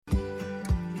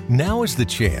Now is the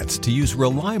chance to use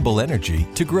reliable energy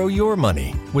to grow your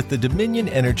money with the Dominion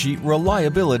Energy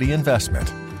Reliability Investment.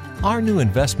 Our new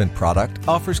investment product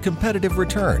offers competitive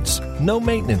returns, no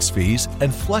maintenance fees,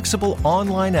 and flexible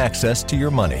online access to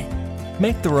your money.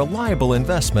 Make the reliable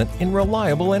investment in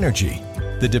reliable energy.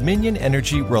 The Dominion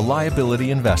Energy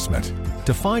Reliability Investment.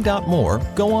 To find out more,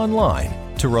 go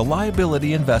online to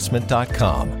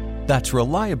reliabilityinvestment.com. That's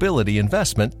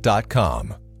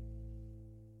reliabilityinvestment.com.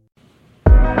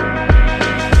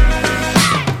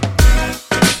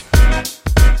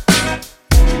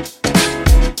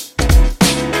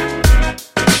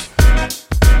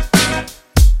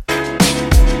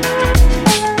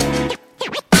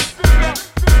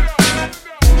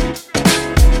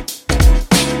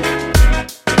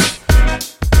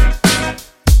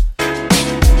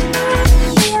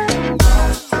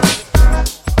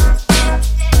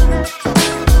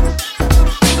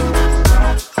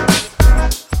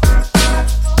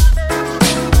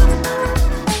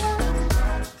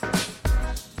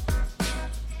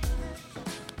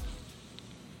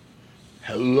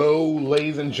 Hello,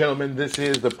 ladies and gentlemen. This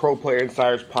is the Pro Player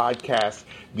Insiders Podcast,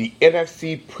 the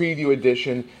NFC Preview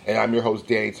Edition, and I'm your host,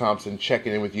 Danny Thompson,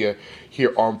 checking in with you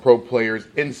here on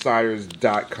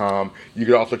ProPlayersInsiders.com. You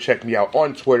can also check me out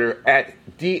on Twitter at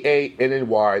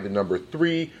DANNY, the number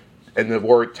 3, and the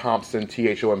word Thompson,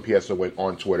 THOMPSON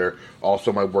on Twitter.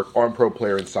 Also, my work on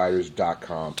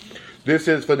ProPlayersInsiders.com. This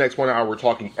is for the next 1 hour. We're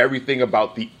talking everything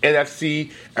about the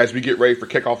NFC as we get ready for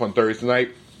kickoff on Thursday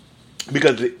night.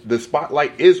 Because the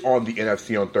spotlight is on the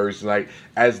NFC on Thursday night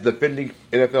as the defending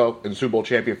NFL and Super Bowl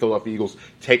champion Philadelphia Eagles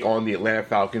take on the Atlanta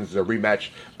Falcons, a rematch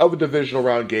of a divisional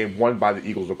round game won by the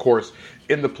Eagles, of course,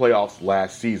 in the playoffs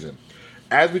last season.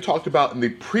 As we talked about in the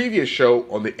previous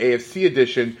show on the AFC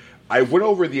edition, I went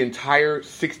over the entire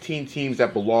 16 teams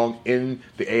that belong in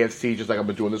the AFC, just like I've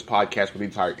been doing this podcast with the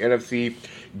entire NFC,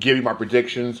 giving my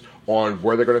predictions on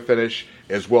where they're going to finish,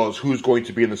 as well as who's going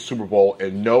to be in the Super Bowl.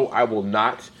 And no, I will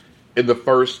not, in the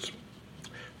first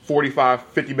 45,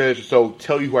 50 minutes or so,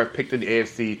 tell you who I picked in the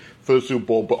AFC for the Super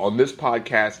Bowl. But on this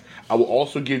podcast, I will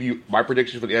also give you my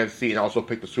predictions for the NFC and also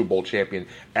pick the Super Bowl champion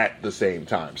at the same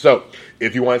time. So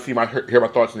if you want to hear my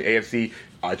thoughts on the AFC,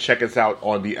 check us out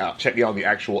on check me out on the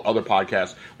actual other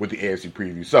podcast with the AFC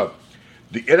preview. So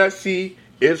the NFC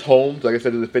is home, like I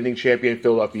said, the defending champion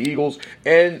Philadelphia Eagles,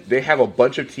 and they have a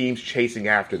bunch of teams chasing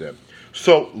after them.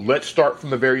 So let's start from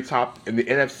the very top in the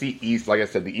NFC East. Like I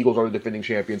said, the Eagles are the defending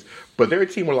champions, but they're a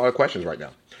team with a lot of questions right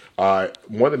now.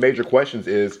 One of the major questions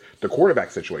is the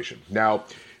quarterback situation. Now,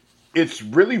 it's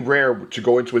really rare to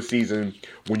go into a season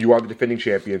when you are the defending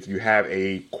champions. You have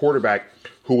a quarterback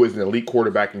who is an elite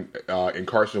quarterback in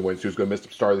Carson Wentz, who's going to miss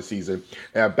the start of the season,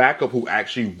 and a backup who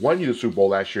actually won you the Super Bowl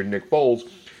last year, Nick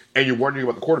Foles, and you're wondering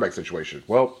about the quarterback situation.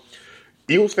 Well,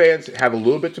 Eagles fans have a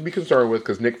little bit to be concerned with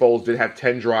because Nick Foles did have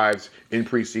 10 drives in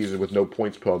preseason with no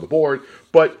points put on the board.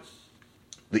 But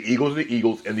the Eagles are the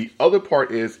Eagles. And the other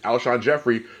part is Alshon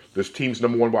Jeffrey, this team's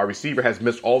number 1 wide receiver, has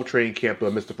missed all of training camp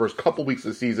but missed the first couple weeks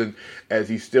of the season as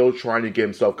he's still trying to get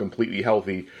himself completely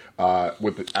healthy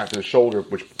after the shoulder,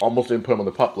 which almost didn't put him on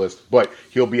the PUP list. But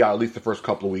he'll be out at least the first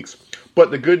couple of weeks.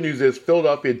 But the good news is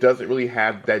Philadelphia doesn't really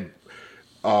have that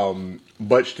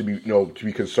much to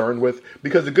be concerned with,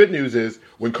 because the good news is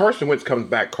when Carson Wentz comes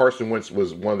back, Carson Wentz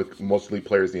was one of the most elite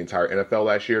players in the entire NFL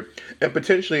last year, and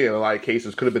potentially in a lot of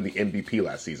cases could have been the MVP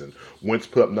last season. Wentz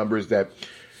put up numbers that,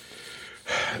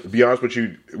 to be honest with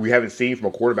you, we haven't seen from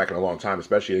a quarterback in a long time,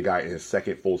 especially a guy in his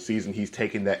second full season. He's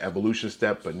taken that evolution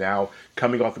step, but now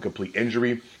coming off a complete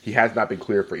injury, he has not been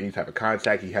cleared for any type of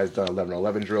contact. He has done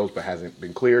 11-on-11 drills, but hasn't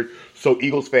been cleared. So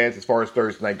Eagles fans, as far as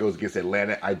Thursday night goes against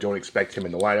Atlanta, I don't expect him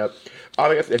in the lineup.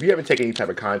 I guess if you haven't taken any type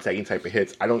of contact, any type of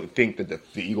hits, I don't think that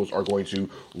the Eagles are going to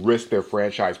risk their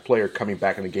franchise player coming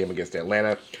back in the game against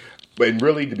Atlanta. But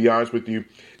really, to be honest with you,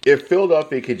 if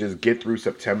Philadelphia could just get through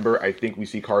September, I think we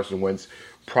see Carson Wentz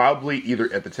probably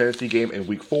either at the Tennessee game in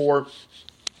Week 4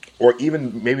 or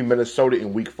even maybe Minnesota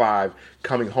in Week 5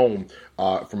 coming home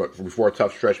before a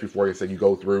tough stretch before, like I said, you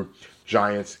go through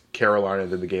Giants, Carolina,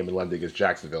 and then the game in London against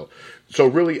Jacksonville. So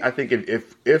really, I think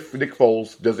if Nick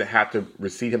Foles doesn't have to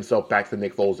recede himself back to the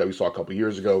Nick Foles that we saw a couple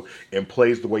years ago and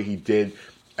plays the way he did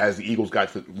as the Eagles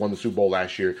won the Super Bowl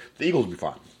last year, the Eagles will be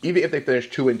fine. Even if they finish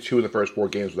 2-2 in the first 4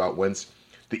 games without Wentz,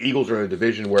 the Eagles are in a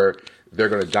division where they're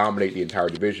going to dominate the entire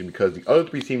division because the other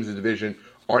 3 teams in the division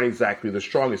aren't exactly the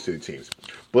strongest of the teams.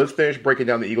 But let's finish breaking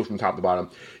down the Eagles from top to bottom.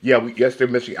 Yes, they're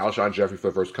missing Alshon Jeffrey for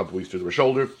the first couple weeks due to a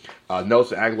shoulder.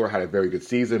 Nelson Aguilar had a very good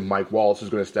season. Mike Wallace is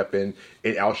going to step in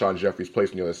Alshon Jeffrey's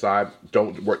place on the other side.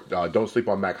 Don't sleep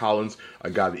on Mac Hollins, a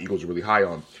guy the Eagles are really high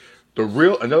on.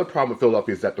 Another problem with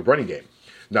Philadelphia is that the running game.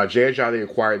 Now, Jay Ajayi they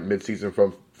acquired midseason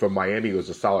from Miami. He was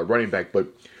a solid running back, but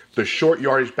the short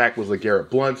yardage back was LeGarrette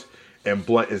Blount, and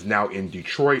Blount is now in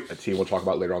Detroit, a team we'll talk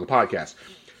about later on the podcast.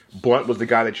 Blount was the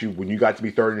guy that when you got to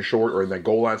be third and short or in that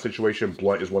goal line situation,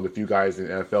 Blount is one of the few guys in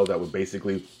the NFL that would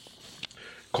basically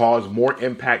cause more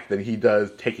impact than he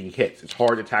does taking hits. It's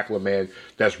hard to tackle a man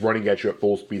that's running at you at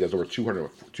full speed, that's over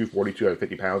 240,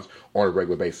 250 pounds on a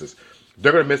regular basis.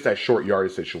 They're going to miss that short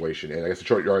yardage situation, and I guess the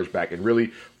short yardage back. And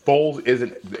really, Foles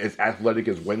isn't as athletic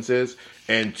as Wentz is.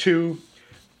 And two,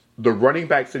 the running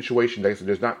back situation,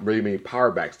 there's not really many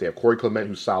power backs. They have Corey Clement,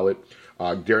 who's solid.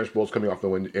 Darren Sproles coming off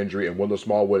the injury, and Wendell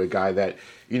Smallwood, a guy that,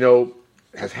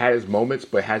 has had his moments,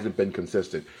 but hasn't been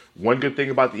consistent. One good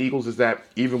thing about the Eagles is that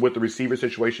even with the receiver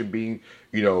situation being,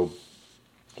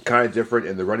 kind of different,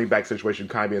 and the running back situation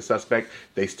kind of being suspect,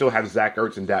 they still have Zach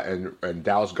Ertz and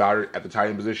Dallas Goedert at the tight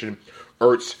end position.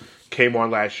 Ertz came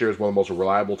on last year as one of the most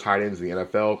reliable tight ends in the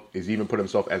NFL. He's even put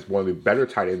himself as one of the better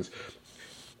tight ends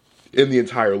in the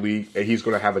entire league, and he's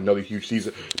going to have another huge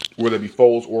season, whether it be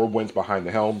Foles or Wentz behind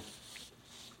the helm.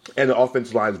 And the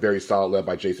offensive line is very solid, led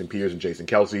by Jason Peters and Jason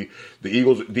Kelsey. The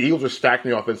Eagles are stacked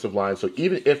in the offensive line, so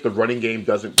even if the running game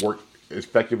doesn't work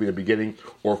effectively in the beginning,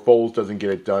 or Foles doesn't get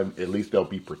it done, at least they'll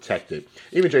be protected.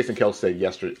 Even Jason Kelsey said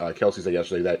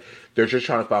yesterday that they're just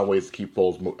trying to find ways to keep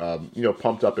Foles,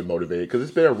 pumped up and motivated, because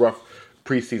it's been a rough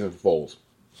preseason for Foles.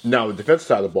 Now, the defensive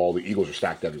side of the ball, the Eagles are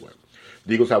stacked everywhere.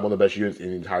 The Eagles have one of the best units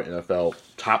in the entire NFL,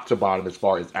 top to bottom, as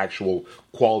far as actual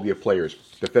quality of players.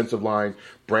 Defensive line,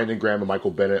 Brandon Graham and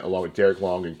Michael Bennett, along with Derek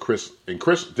Long and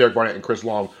Derek Barnett and Chris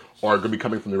Long, are going to be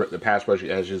coming from the pass rushing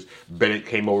edges. Bennett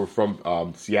came over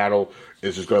from Seattle,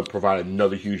 is just going to provide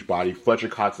another huge body. Fletcher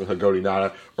Cox and Hagoti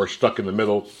Nada are stuck in the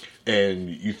middle, and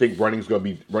you think running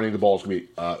the ball is going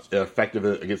to be effective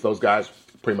against those guys?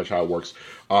 Pretty much how it works.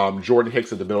 Jordan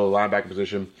Hicks at the middle of the linebacker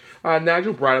position.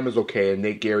 Nigel Bradham is okay, and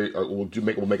Nate Gary will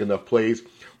make enough plays.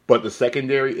 But the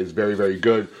secondary is very, very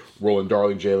good. Roland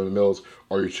Darling, Jalen Mills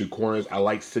are your two corners. I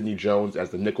like Sidney Jones as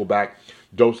the nickelback.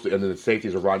 And then the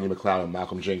safeties are Rodney McLeod and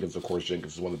Malcolm Jenkins. Of course,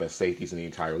 Jenkins is one of the best safeties in the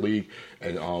entire league,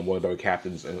 and one of the better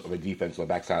captains of the defense on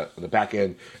the back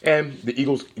end. And the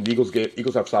Eagles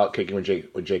have solid kicking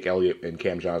with Jake Elliott and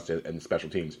Cam Johnson and the special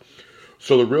teams.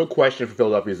 So the real question for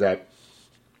Philadelphia is that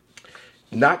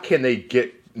not can they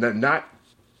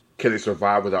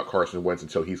survive without Carson Wentz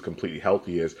until he's completely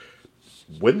healthy, is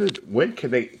when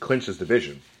can they clinch this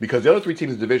division? Because the other three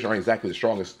teams in the division aren't exactly the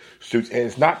strongest suits, and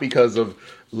it's not because of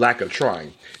lack of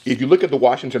trying. If you look at the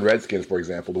Washington Redskins, for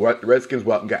example, the Redskins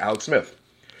went out and got Alex Smith.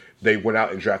 They went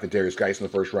out and drafted Darius Geis in the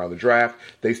first round of the draft.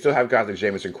 They still have guys like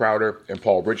Jamison Crowder and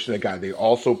Paul Richardson, a guy they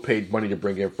also paid money to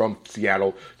bring in from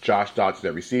Seattle, Josh Dodson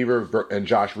at receiver, and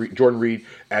Jordan Reed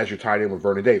as your tight end with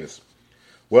Vernon Davis.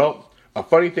 Well, a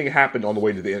funny thing happened on the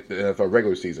way to the NFL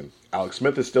regular season. Alex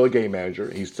Smith is still a game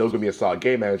manager. He's still going to be a solid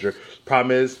game manager.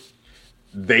 Problem is,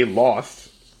 they lost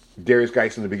Darius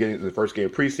Geis in the beginning of the first game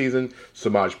of preseason.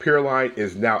 Samaj Pierline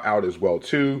is now out as well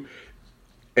too,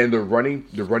 and the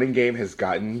running game has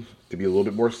gotten to be a little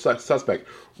bit more suspect.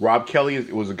 Rob Kelly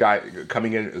was a guy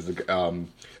coming in as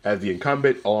the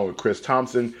incumbent, along with Chris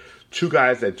Thompson, two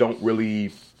guys that don't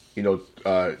really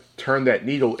turn that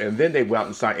needle. And then they went out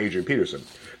and signed Adrian Peterson.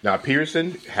 Now,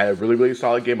 Peterson had a really, really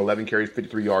solid game, 11 carries,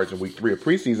 53 yards in week 3 of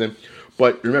preseason.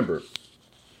 But remember,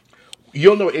 you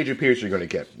don't know what Adrian Peterson you're going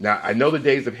to get. Now, I know the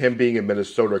days of him being in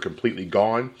Minnesota are completely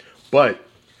gone, but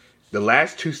the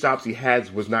last 2 stops he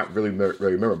had was not really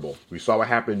very memorable. We saw what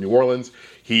happened in New Orleans.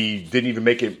 He didn't even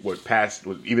make it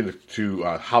even to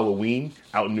Halloween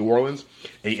out in New Orleans,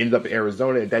 and he ended up in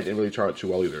Arizona, and that didn't really turn out too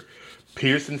well either.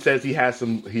 Peterson says he has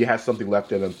something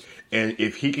left in him, and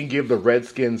if he can give the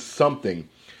Redskins something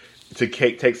to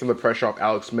take some of the pressure off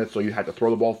Alex Smith, so you have to throw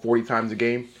the ball 40 times a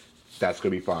game, that's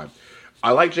going to be fine.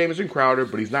 I like Jamison Crowder,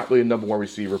 but he's not really a number one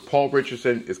receiver. Paul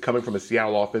Richardson is coming from a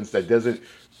Seattle offense that doesn't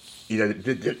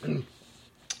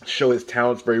show his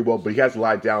talents very well, but he has a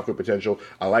lot of downfield potential.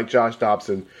 I like Josh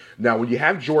Dobson. Now, when you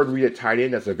have Jordan Reed at tight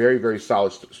end, that's a very, very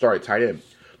solid start at tight end.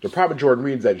 The problem with Jordan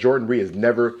Reed is that Jordan Reed has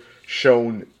never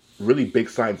shown really big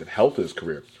signs of health in his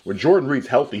career. When Jordan Reed's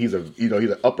healthy, he's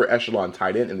an upper echelon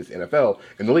tight end in this NFL,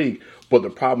 in the league. But the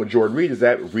problem with Jordan Reed is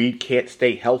that Reed can't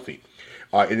stay healthy.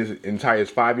 In his entire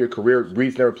 5-year career,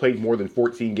 Reed's never played more than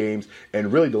 14 games,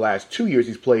 and really the last 2 years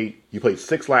he played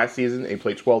 6 last season and he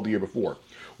played 12 the year before.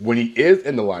 When he is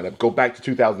in the lineup, go back to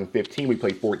 2015, we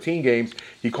played 14 games,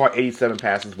 he caught 87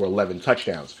 passes for 11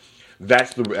 touchdowns.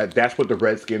 That's what the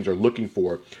Redskins are looking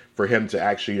for him to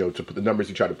actually, to put the numbers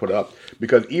he tried to put up.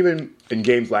 Because even in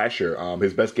games last year,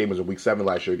 his best game was in Week 7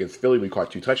 last year against Philly, we caught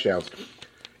 2 touchdowns.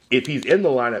 if he's in the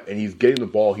lineup and he's getting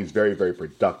the ball, he's very, very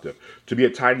productive. To be a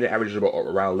tight end that averages about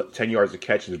around 10 yards a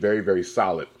catch is very, very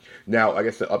solid. Now, like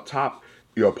I said, up top,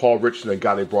 Paul Richardson, a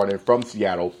guy they brought in from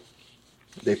Seattle,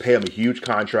 they pay him a huge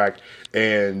contract,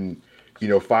 and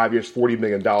 5 years, $40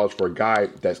 million for a guy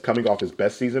that's coming off his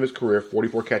best season of his career,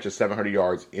 44 catches, 700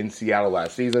 yards in Seattle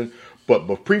last season. But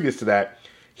previous to that,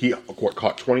 he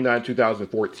caught 29 in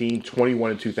 2014,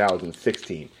 21 in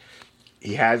 2016.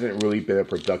 He hasn't really been a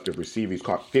productive receiver. He's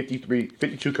caught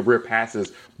 52 career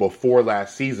passes before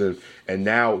last season, and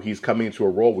now he's coming into a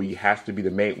role where he has to be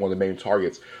one of the main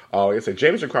targets. Like I said,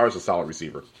 Jamison Crowder's a solid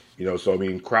receiver. So I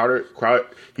mean, Crowder,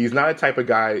 he's not a type of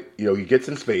guy, he gets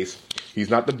in space. He's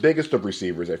not the biggest of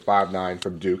receivers at 5'9"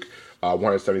 from Duke,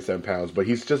 177 pounds, but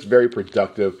he's just very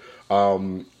productive.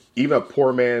 Even a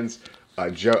poor man's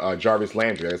Jarvis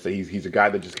Landry. Like I say, he's a guy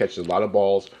that just catches a lot of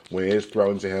balls when it is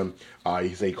thrown to him.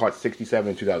 He caught 67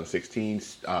 in 2016,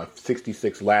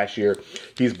 66 last year.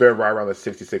 He's been right around the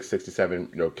 66,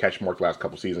 67 catch mark last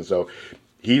couple seasons. So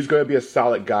he's going to be a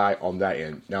solid guy on that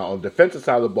end. Now, on the defensive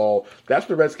side of the ball, that's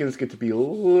where the Redskins get to be a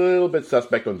little bit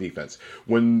suspect on defense.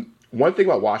 One thing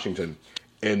about Washington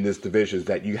in this division is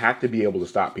that you have to be able to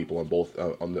stop people on both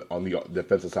on the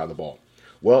defensive side of the ball.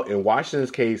 Well, in Washington's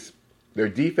case, their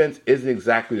defense isn't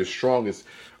exactly the strongest,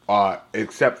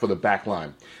 except for the back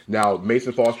line. Now,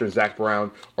 Mason Foster and Zach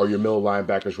Brown are your middle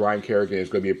linebackers. Ryan Kerrigan is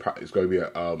going to be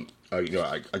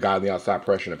a guy on the outside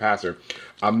pressure and a passer.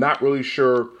 I'm not really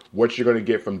sure what you're going to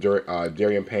get from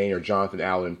Darian Payne or Jonathan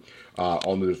Allen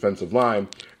on the defensive line.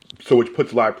 So which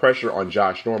puts a lot of pressure on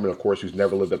Josh Norman, of course, who's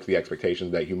never lived up to the expectations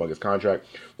of that humongous contract.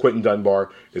 Quentin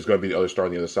Dunbar is going to be the other star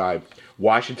on the other side.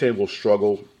 Washington will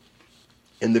struggle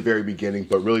in the very beginning,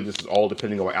 but really this is all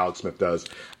depending on what Alex Smith does.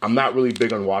 I'm not really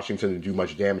big on Washington to do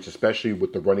much damage, especially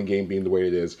with the running game being the way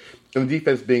it is, and the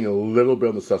defense being a little bit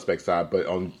on the suspect side.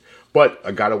 But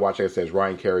a guy to watch, like I said, is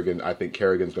Ryan Kerrigan. I think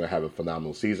Kerrigan's going to have a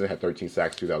phenomenal season. Had 13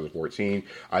 sacks in 2014.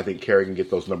 I think Kerrigan get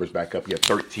those numbers back up. He had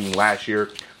 13 last year,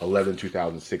 11 in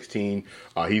 2016.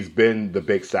 He's been the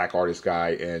big sack artist guy,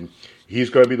 and he's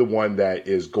going to be the one that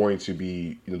is going to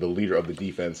be the leader of the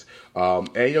defense.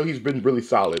 And he's been really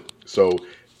solid. So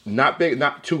not big,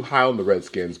 not too high on the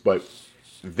Redskins, but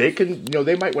they can,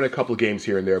 they might win a couple of games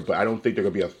here and there, but I don't think they're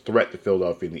going to be a threat to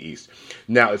Philadelphia in the East.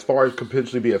 Now, as far as could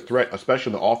potentially be a threat,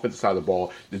 especially on the offensive side of the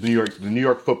ball, the New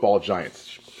York Football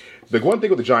Giants. The one thing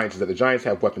with the Giants is that the Giants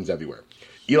have weapons everywhere.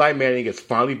 Eli Manning is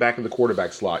finally back in the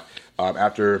quarterback slot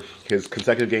after his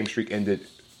consecutive game streak ended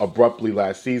abruptly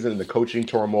last season, and the coaching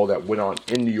turmoil that went on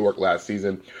in New York last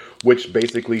season, which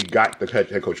basically got the head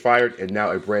coach fired, and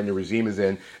now a brand new regime is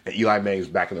in, and Eli Manning is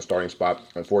back in the starting spot.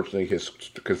 Unfortunately, his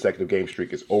consecutive game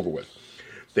streak is over with.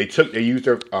 They used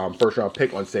their first-round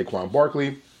pick on Saquon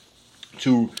Barkley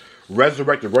to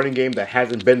resurrect a running game that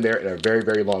hasn't been there in a very,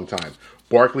 very long time.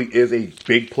 Barkley is a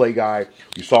big play guy.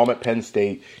 You saw him at Penn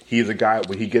State. He is a guy,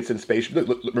 when he gets in space,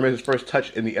 remember his first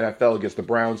touch in the NFL against the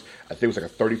Browns? I think it was like a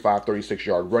 35,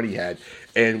 36-yard run he had.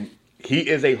 And he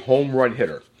is a home run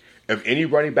hitter. Of any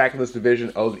running back in this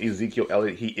division, other than Ezekiel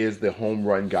Elliott, he is the home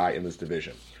run guy in this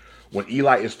division. When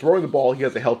Eli is throwing the ball, he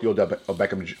has a healthy Odell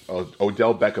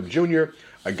Beckham Jr.,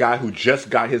 a guy who just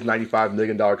got his $95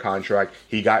 million contract.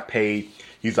 He got paid.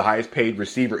 He's the highest paid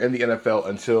receiver in the NFL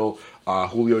until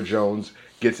Julio Jones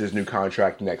gets his new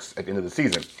contract at the end of the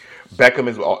season. Beckham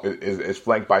is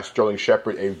flanked by Sterling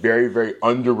Shepard, a very, very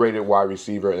underrated wide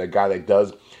receiver, and a guy that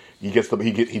gets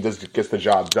the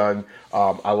job done.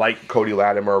 I like Cody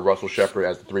Latimer, Russell Shepard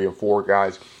as the 3 and 4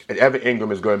 guys, and Evan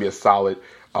Ingram is going to be a solid.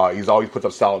 He's always puts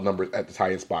up solid numbers at the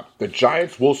tight end spot. The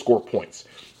Giants will score points.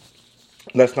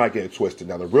 Let's not get it twisted.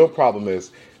 Now the real problem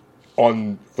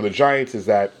for the Giants is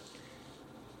that,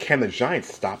 can the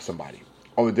Giants stop somebody?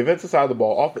 On the defensive side of the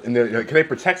ball, can they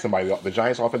protect somebody? The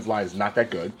Giants' offensive line is not that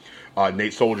good.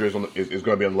 Nate Soldier is going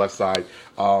to be on the left side.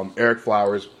 Eric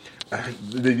Flowers.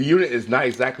 The unit is not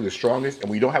exactly the strongest, and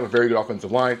we don't have a very good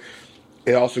offensive line.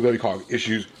 It's also going to be causing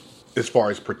issues as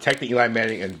far as protecting Eli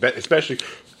Manning and especially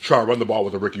trying to run the ball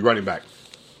with a rookie running back.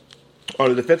 On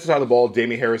the defensive side of the ball,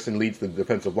 Damian Harrison leads the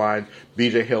defensive line.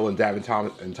 B.J. Hill and Davin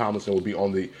Tomlinson will be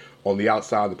on the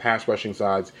outside, the pass rushing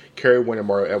sides. Kerry Wynn and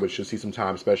Mario Edwards should see some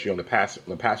time, especially on the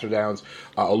passer downs.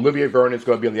 Olivier Vernon is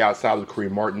going to be on the outside with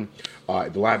Kareem Martin.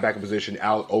 The linebacker position,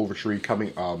 Al Overtree,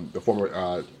 the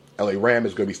former LA Ram,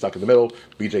 is going to be stuck in the middle.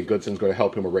 B.J. Goodson is going to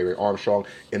help him with Ray Armstrong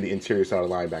in the interior side of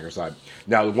the linebacker side.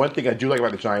 Now, the one thing I do like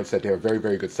about the Giants is that they have a very,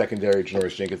 very good secondary.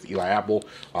 Janoris Jenkins, Eli Apple,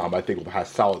 I think will have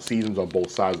solid seasons on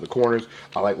both sides of the corners.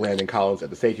 I like Landon Collins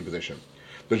at the safety position.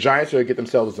 The Giants are going to get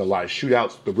themselves in a lot of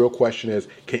shootouts. The real question is,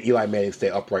 can Eli Manning stay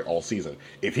upright all season?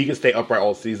 If he can stay upright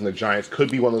all season, the Giants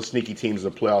could be one of those sneaky teams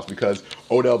in the playoffs because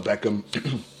Odell Beckham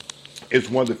is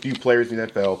one of the few players in the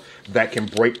NFL that can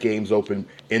break games open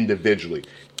individually.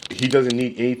 He doesn't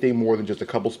need anything more than just a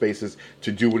couple spaces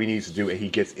to do what he needs to do, and he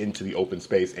gets into the open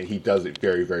space, and he does it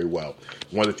very, very well.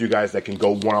 One of the few guys that can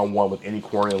go one-on-one with any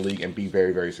corner in the league and be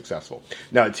very, very successful.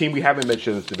 Now, the team we haven't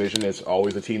mentioned in this division is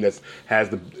always a team that has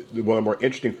one of the more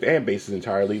interesting fan bases in the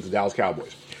entire league, the Dallas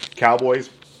Cowboys. Cowboys,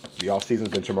 the offseason has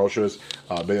been tumultuous,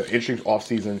 been an interesting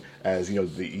offseason as,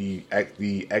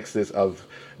 the exodus of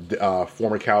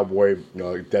former Cowboy,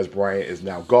 Des Bryant is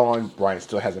now gone. Bryant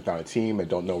still hasn't found a team. I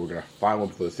don't know we're going to find one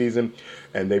for the season.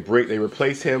 And they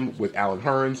replace him with Allen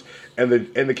Hurns. And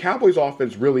the Cowboys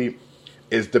offense really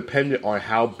is dependent on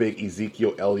how big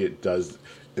Ezekiel Elliott does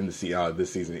in this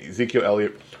season. Ezekiel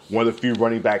Elliott, one of the few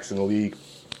running backs in the league,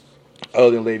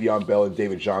 other than Le'Veon Bell and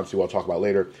David Johnson, who I'll talk about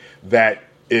later, that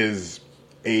is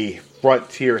a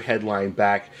frontier headline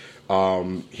back.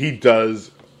 He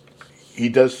does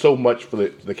so much for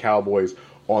the Cowboys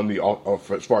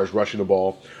as far as rushing the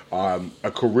ball.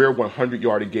 A career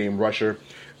 100-yard a game rusher.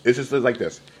 It's just like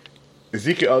this.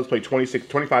 Ezekiel Elliott's played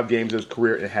 25 games in his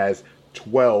career and has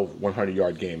 12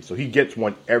 100-yard games. So he gets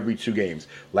one every 2 games.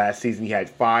 Last season, he had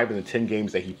 5 in the 10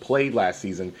 games that he played last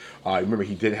season. Remember,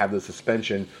 he did have the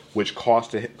suspension, which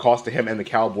cost him and the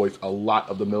Cowboys a lot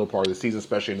of the middle part of the season,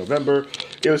 especially in November.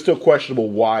 It was still questionable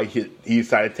why he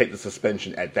decided to take the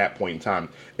suspension at that point in time,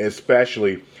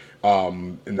 especially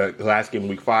in the last game in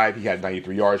Week 5, he had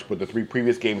 93 yards. But the 3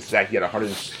 previous games, he had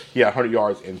 100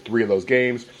 yards in 3 of those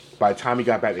games. By the time he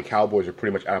got back, the Cowboys are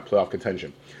pretty much out of playoff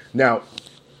contention. Now,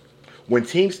 when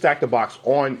teams stack the box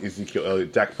on Ezekiel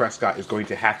Elliott, Dak Prescott is going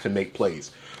to have to make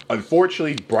plays.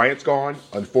 Unfortunately, Bryant's gone.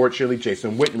 Unfortunately,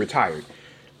 Jason Witten retired.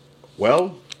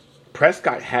 Well,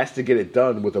 Prescott has to get it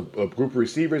done with a group of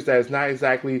receivers that is not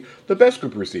exactly the best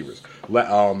group of receivers.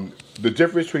 The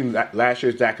difference between last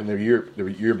year's Dak and the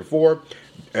year before,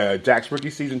 Dak's rookie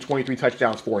season, 23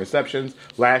 touchdowns, 4 interceptions.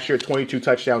 Last year, 22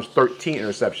 touchdowns, 13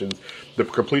 interceptions. The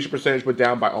completion percentage went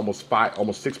down by almost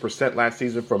 6% last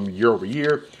season from year over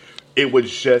year. It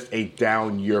was just a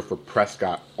down year for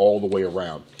Prescott all the way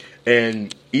around.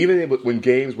 And even when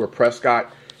games where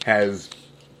Prescott has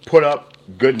put up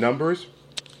good numbers,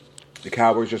 the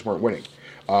Cowboys just weren't winning.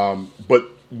 But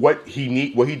what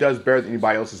he does better than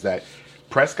anybody else is that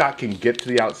Prescott can get to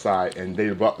the outside, and they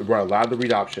run a lot of the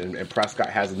read option, and Prescott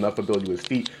has enough ability with his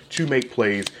feet to make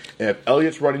plays. And if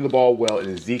Elliott's running the ball well, and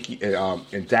Ezekiel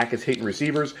and Dak is hitting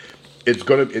receivers,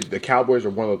 the Cowboys are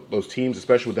one of those teams,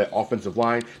 especially with that offensive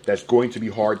line, that's going to be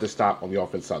hard to stop on the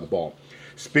offensive side of the ball.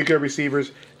 Speaking of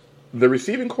receivers, the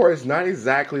receiving core is not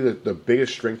exactly the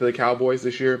biggest strength of the Cowboys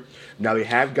this year. Now, they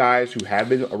have guys who have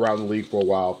been around the league for a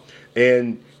while,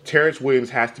 and Terrence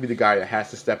Williams has to be the guy that has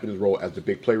to step in his role as the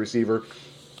big play receiver.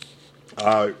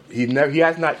 He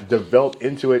has not developed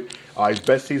into it. His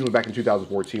best season was back in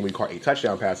 2014 when he caught 8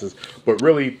 touchdown passes, but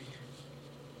really,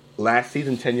 last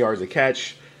season, 10 yards a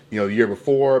catch. The year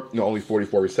before, only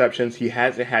 44 receptions. He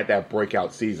hasn't had that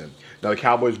breakout season. Now, the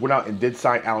Cowboys went out and did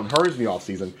sign Allen Hurns in the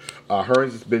offseason.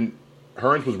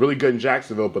 Hurns was really good in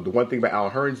Jacksonville, but the one thing about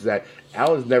Allen Hurns is that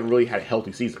Allen's never really had a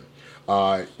healthy season.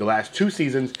 The last 2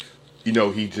 seasons,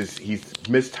 he's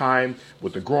missed time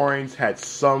with the groins,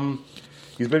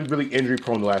 he's been really injury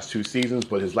prone the last 2 seasons,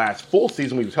 but his last full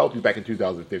season when he was healthy back in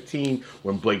 2015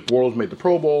 when Blake Bortles made the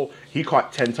Pro Bowl. He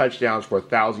caught 10 touchdowns for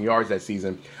 1,000 yards that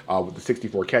season with the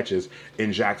 64 catches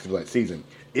in Jacksonville that season.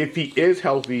 If he is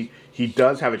healthy, he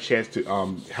does have a chance to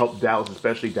help Dallas,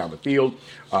 especially down the field.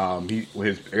 At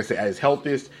his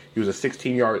healthiest, he was a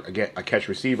 16-yard a catch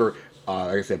receiver,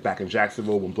 like I said, back in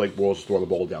Jacksonville when Blake Bortles was throwing the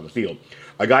ball down the field.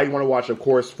 A guy you want to watch, of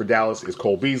course, for Dallas is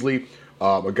Cole Beasley.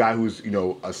 A guy who's,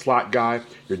 a slot guy,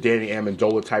 your Danny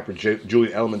Amendola type or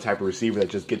Julian Edelman type of receiver that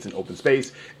just gets in open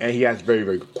space, and he has very,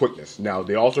 very good quickness. Now,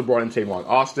 they also brought in Tavon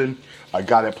Austin, a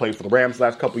guy that played for the Rams the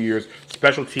last couple of years,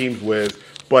 special teams whiz.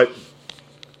 But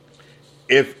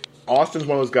if Austin's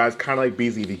one of those guys, kind of like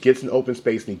Beasley, if he gets in open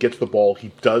space and he gets the ball,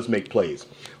 he does make plays.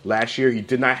 Last year, he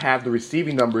did not have the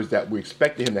receiving numbers that we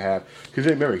expected him to have. Because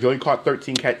remember, he only caught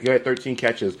 13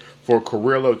 catches for a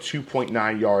career low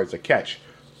 2.9 yards a catch.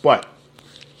 But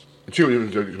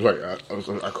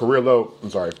a career low. I'm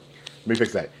sorry. Let me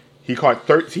fix that. He caught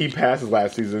 13 passes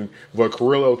last season for a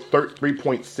career low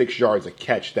 3.6 yards a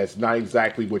catch. That's not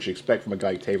exactly what you expect from a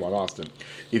guy like Tavon Austin.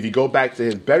 If you go back to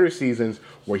his better seasons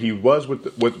where he was with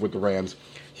the Rams,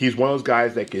 he's one of those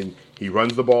guys that he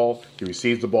runs the ball, he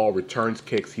receives the ball, returns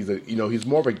kicks. He's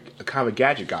more of a kind of a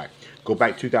gadget guy. Go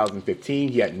back to 2015,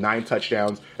 he had 10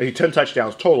 touchdowns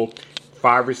total.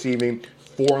 5 receiving,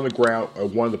 4 on the ground, or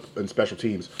 1 in special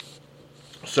teams.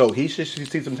 So he should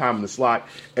see some time in the slot.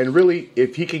 And really,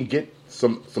 if he can get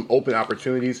some open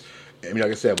opportunities, I mean,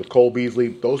 like I said, with Cole Beasley,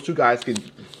 those 2 guys can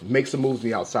make some moves on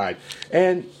the outside.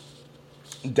 And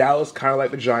Dallas, kind of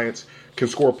like the Giants, can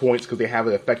score points because they have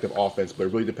an effective offense, but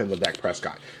it really depends on Dak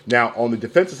Prescott. Now, on the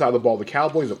defensive side of the ball, the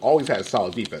Cowboys have always had a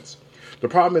solid defense. The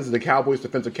problem is that the Cowboys'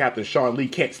 defensive captain, Sean Lee,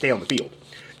 can't stay on the field.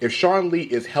 If Sean Lee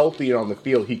is healthy and on the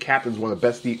field, he captains one of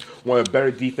the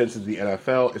better defenses in the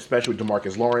NFL, especially with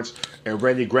DeMarcus Lawrence and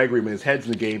Randy Gregory when his head's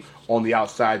in the game on the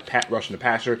outside, rushing the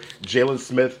passer. Jalen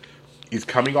Smith, he's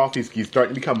coming off. He's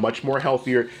starting to become much more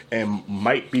healthier and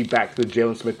might be back to the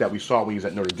Jalen Smith that we saw when he was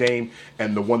at Notre Dame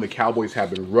and the one the Cowboys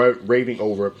have been raving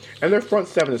over. And their front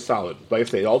 7 is solid. Like I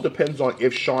say, it all depends on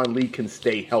if Sean Lee can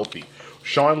stay healthy.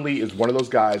 Sean Lee is one of those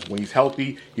guys, when he's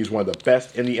healthy, he's one of the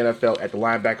best in the NFL at the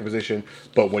linebacker position.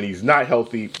 But when he's not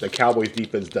healthy, the Cowboys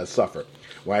defense does suffer.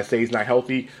 When I say he's not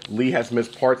healthy, Lee has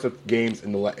missed parts of games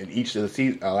in each of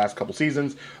the last couple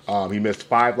seasons. He missed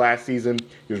 5 last season.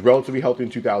 He was relatively healthy in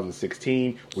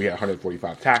 2016. We had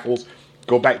 145 tackles.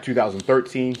 Go back to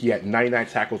 2013, he had 99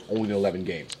 tackles only in 11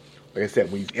 games. Like I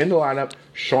said, when he's in the lineup,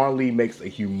 Sean Lee makes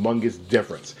a humongous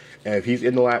difference. And if he's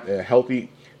in the lineup healthy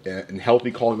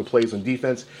calling the plays on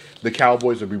defense, the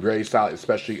Cowboys will be very solid,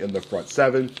 especially in the front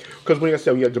 7. Because like I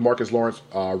said, we have DeMarcus Lawrence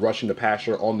rushing the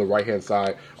passer on the right-hand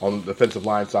side, on the defensive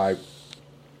line side.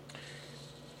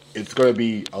 It's going to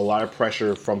be a lot of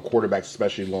pressure from quarterbacks,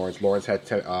 especially Lawrence. Lawrence had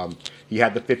he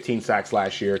had the 15 sacks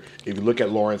last year. If you look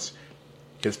at Lawrence,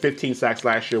 his 15 sacks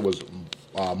last year was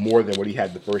more than what he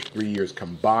had the first 3 years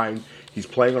combined. He's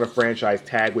playing on a franchise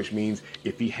tag, which means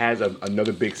if he has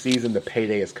another big season, the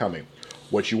payday is coming.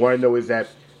 What you want to know is that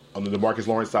on the DeMarcus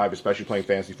Lawrence side, especially playing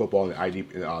fantasy football with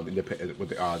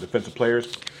defensive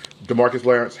players, DeMarcus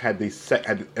Lawrence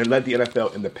and led the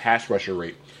NFL in the pass rusher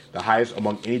rate, the highest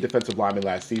among any defensive lineman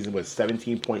last season, with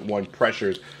 17.1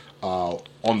 pressures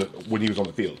when he was on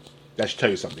the field. That should tell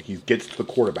you something. He gets to the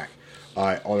quarterback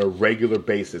on a regular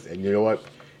basis, and you know what?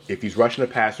 If he's rushing the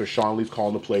passer, Sean Lee's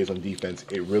calling the plays on defense.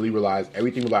 Everything relies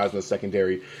on the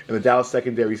secondary. And the Dallas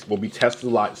secondary will be tested a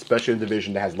lot, especially in a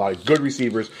division that has a lot of good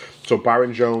receivers. So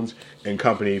Byron Jones and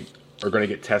company are going to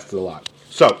get tested a lot.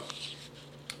 So,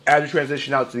 as we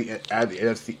transition out to the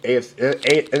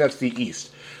NFC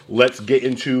East, let's get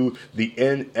into the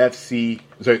NFC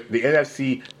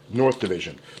North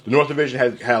Division. The North Division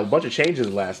has had a bunch of changes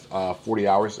in the last 40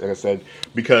 hours, like I said,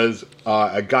 because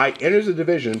a guy enters the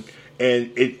division.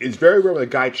 And it's very rare when a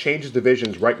guy changes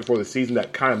divisions right before the season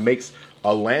that kind of makes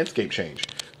a landscape change.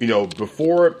 You know,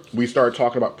 before we started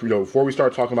talking about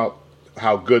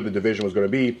how good the division was going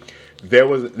to be, there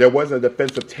wasn't a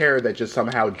defensive terror that just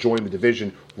somehow joined the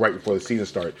division right before the season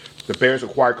started. The Bears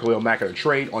acquired Khalil Mack in a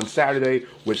trade on Saturday,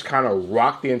 which kind of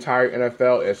rocked the entire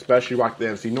NFL, especially rocked the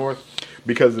NFC North,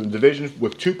 because in the division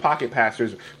with 2 pocket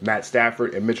passers, Matt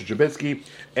Stafford and Mitchell Trubisky,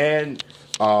 and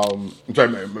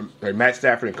Matt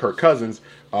Stafford and Kirk Cousins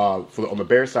on the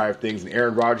Bears side of things, and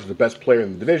Aaron Rodgers, the best player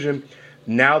in the division.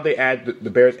 Now the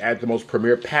Bears add the most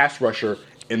premier pass rusher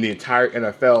in the entire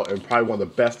NFL and probably one of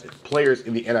the best players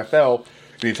in the NFL,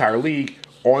 the entire league,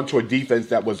 onto a defense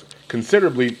that was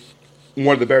considerably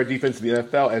one of the better defenses in the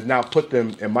NFL, has now put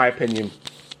them, in my opinion,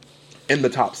 in the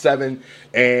top 7.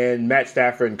 And Matt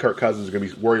Stafford and Kirk Cousins are going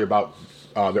to be worried about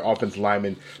their offensive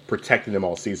linemen protecting them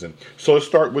all season. So let's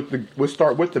start with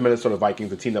the Minnesota Vikings,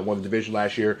 the team that won the division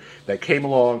last year, that came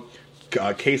along.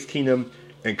 Case Keenum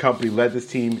and company led this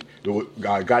team,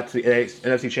 got to the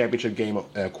NFC Championship game,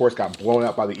 and of course got blown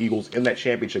out by the Eagles in that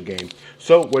championship game.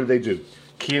 So what did they do?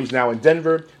 Keenum's now in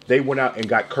Denver. They went out and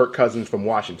got Kirk Cousins from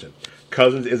Washington.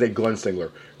 Cousins is a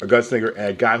gunslinger, and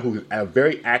a guy who's a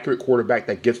very accurate quarterback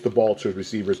that gets the ball to his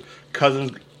receivers.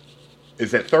 Cousins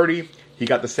is at 30. He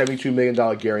got the $72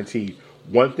 million guarantee.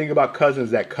 One thing about Cousins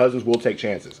is that Cousins will take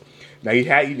chances. Now,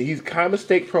 he's kind of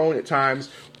mistake prone at times,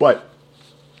 but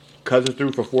Cousins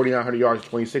threw for 4,900 yards in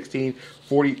 2016,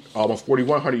 almost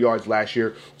 4,100 yards last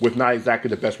year with not exactly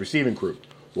the best receiving crew.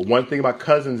 But one thing about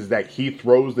Cousins is that he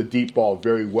throws the deep ball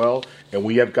very well, and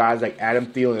we have guys like Adam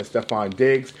Thielen and Stephon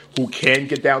Diggs who can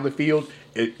get down the field.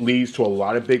 It leads to a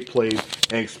lot of big plays,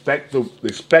 and expect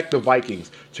the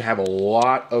Vikings to have a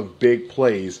lot of big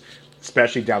plays,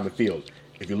 especially down the field.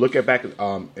 If you look back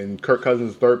in Kirk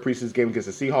Cousins' third preseason game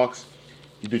against the Seahawks,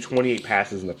 he threw 28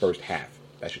 passes in the first half.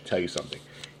 That should tell you something.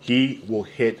 He will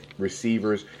hit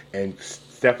receivers, and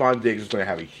Stephon Diggs is going to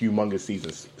have a humongous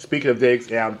season. Speaking of Diggs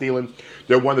and Adam Thielen,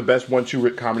 they're one of the best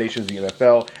 1-2 combinations in the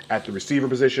NFL at the receiver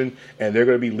position, and they're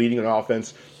going to be leading an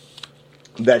offense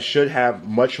that should have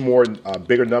much more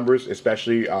bigger numbers,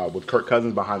 especially with Kirk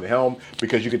Cousins behind the helm,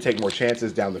 because you can take more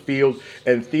chances down the field.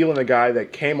 And Thielen, a guy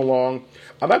that came along,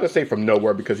 I'm not going to say from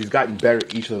nowhere because he's gotten better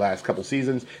each of the last couple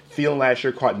seasons. Thielen last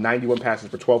year caught 91 passes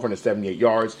for 1,278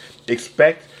 yards.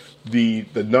 Expect the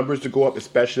numbers to go up,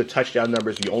 especially the touchdown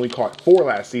numbers. He only caught 4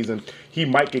 last season. He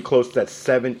might get close to that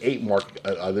 7-8 mark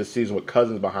this season with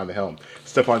Cousins behind the helm.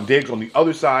 Stephon Diggs on the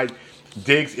other side.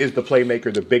 Diggs is the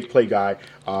playmaker, the big play guy.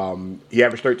 He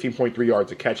averaged 13.3 yards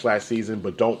a catch last season,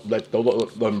 but don't let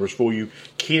the numbers fool you.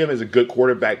 Keenum is a good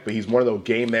quarterback, but he's one of those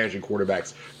game-managing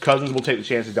quarterbacks. Cousins will take the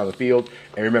chances down the field.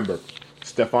 And remember,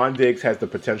 Stephon Diggs has the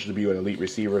potential to be an elite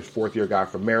receiver, 4th-year guy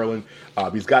from Maryland.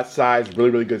 He's got size,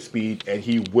 really, really good speed, and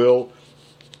he will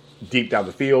deep down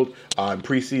the field. In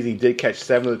preseason, he did catch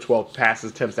 7 of the 12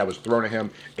 passes attempts that was thrown at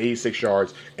him, 86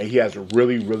 yards, and he has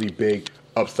really, really big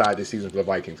upside this season for the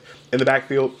Vikings. In the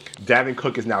backfield, Dalvin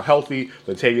Cook is now healthy.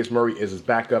 Latavius Murray is his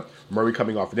backup. Murray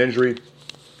coming off an injury.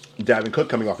 Dalvin Cook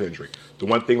coming off an injury. The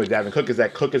one thing with Dalvin Cook is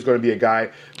that Cook is going to be a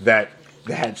guy that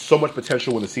had so much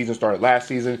potential when the season started last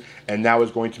season, and now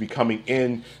is going to be coming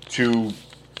in to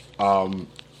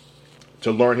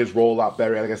learn his role a lot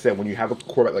better. And like I said, when you have a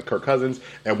quarterback like Kirk Cousins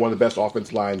and one of the best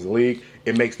offensive lines in the league,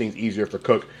 it makes things easier for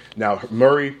Cook. Now,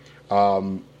 Murray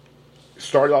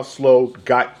started off slow,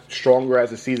 got stronger as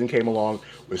the season came along.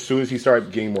 As soon as he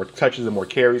started getting more touches and more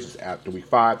carries, after week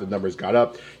 5, the numbers got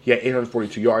up. He had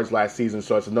 842 yards last season,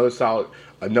 so it's another solid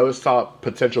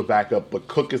potential backup. But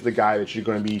Cook is the guy that you're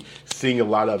going to be seeing a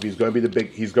lot of. He's going to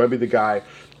be the guy,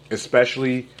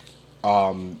 especially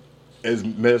as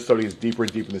Minnesota is deeper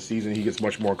and deeper in the season. He gets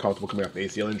much more comfortable coming off the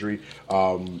ACL injury.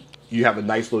 You have a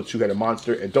nice little 2-headed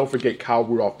monster. And don't forget, Kyle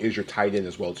Rudolph is your tight end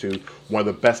as well, too. One of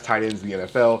the best tight ends in the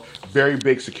NFL. Very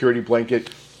big security blanket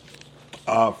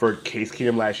for Case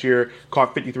Keenum last year.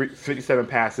 Caught 57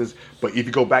 passes. But if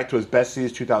you go back to his best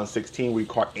season, 2016, where he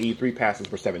caught 83 passes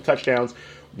for 7 touchdowns.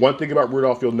 One thing about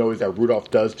Rudolph you'll know is that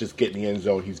Rudolph does just get in the end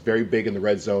zone. He's very big in the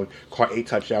red zone. Caught 8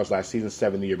 touchdowns last season,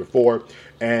 7 the year before.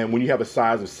 And when you have a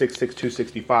size of 6'6",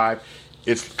 265,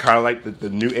 it's kind of like the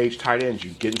new age tight ends.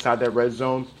 You get inside that red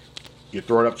zone, you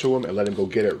throw it up to him and let him go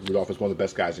get it. Rudolph is one of the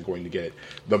best guys in going to get it.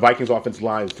 The Vikings offensive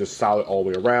line is just solid all the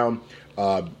way around.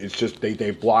 It's just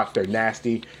they block, they're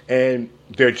nasty, and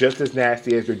they're just as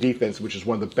nasty as their defense, which is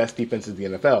one of the best defenses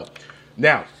in the NFL.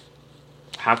 Now,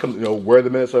 how come, where are the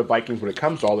Minnesota Vikings when it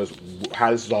comes to all this? How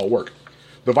does this all work?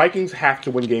 The Vikings have to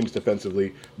win games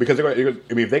defensively because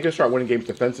if they can start winning games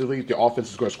defensively, the offense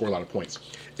is going to score a lot of points.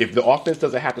 If the offense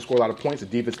doesn't have to score a lot of points, the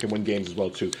defense can win games as well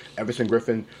too. Everson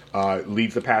Griffin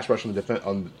leads the pass rush on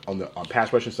the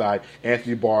pass rushing side.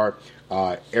 Anthony Barr,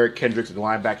 Eric Kendricks in the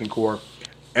linebacking core,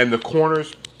 and the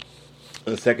corners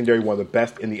in the secondary, one of the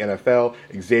best in the NFL.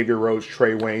 Xavier Rhodes,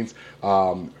 Trey Waynes,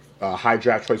 high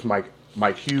draft choice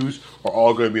Mike Hughes are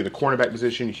all going to be in the cornerback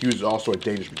position. Hughes is also a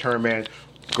dangerous return man.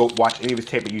 Go watch any of his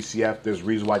tape at UCF. There's a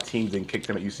reason why teams didn't kick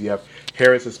him at UCF.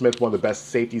 Harrison Smith, one of the best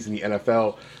safeties in the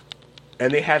NFL.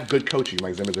 And they have good coaching.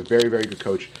 Mike Zimmer's a very, very good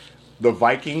coach. The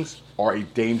Vikings are a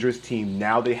dangerous team.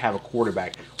 Now they have a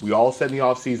quarterback. We all said in the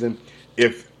offseason,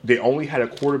 if they only had a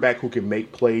quarterback who can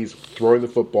make plays, throwing the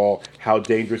football, how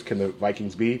dangerous can the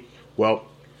Vikings be? Well,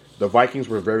 the Vikings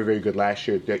were very, very good last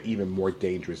year. They're even more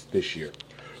dangerous this year.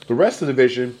 The rest of the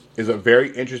division is a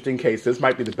very interesting case. This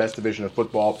might be the best division of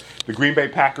football. The Green Bay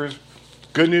Packers,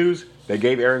 good news, they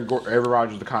gave Aaron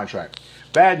Rodgers the contract.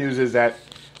 Bad news is that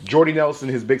Jordy Nelson,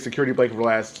 his big security blanket for the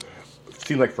last,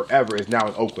 seemed like forever, is now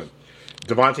in Oakland.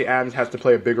 Devontae Adams has to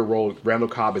play a bigger role. Randall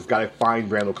Cobb has got to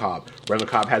find Randall Cobb. Randall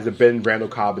Cobb hasn't been Randall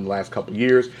Cobb in the last couple of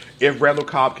years. If Randall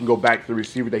Cobb can go back to the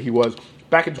receiver that he was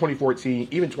back in 2014,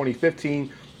 even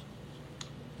 2015,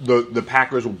 the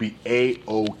Packers will be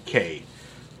A-OK.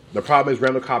 The problem is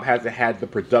Randall Cobb hasn't had the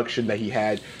production that he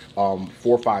had 4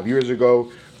 or 5 years ago,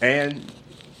 and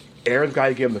Aaron's got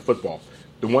to give him the football.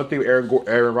 The one thing with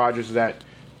Aaron Rodgers is that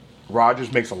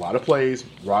Rodgers makes a lot of plays.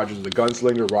 Rodgers is a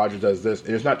gunslinger. Rodgers does this. And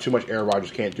there's not too much Aaron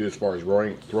Rodgers can't do as far as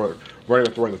running or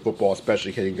throwing the football,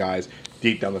 especially hitting guys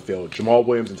deep down the field. Jamal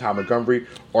Williams and Ty Montgomery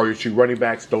are your 2 running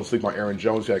backs. Don't sleep on Aaron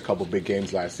Jones. He had a couple big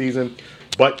games last season.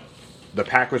 But the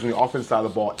Packers on the offense side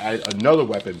of the ball added another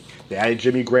weapon. They added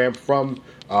Jimmy Graham from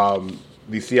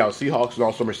the Seattle Seahawks and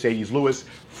also Mercedes Lewis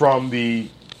from the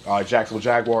Jacksonville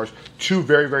Jaguars. 2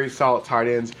 very, very solid tight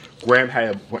ends. Graham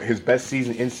had his best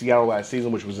season in Seattle last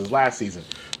season, which was his last season.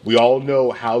 We all know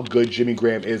how good Jimmy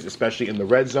Graham is, especially in the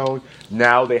red zone.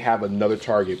 Now they have another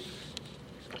target.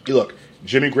 Look,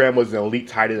 Jimmy Graham was an elite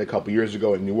tight end a couple years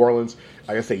ago in New Orleans.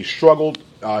 Like I said, he struggled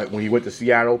when he went to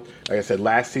Seattle. Like I said,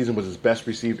 last season was his best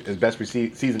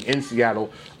season in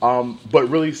Seattle. But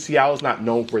really, Seattle's not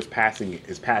known for his passing.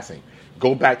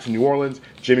 go back to New Orleans.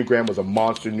 Jimmy Graham was a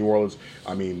monster in New Orleans.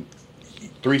 I mean,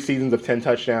 3 seasons of 10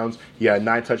 touchdowns. He had a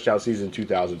 9-touchdown season in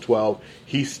 2012.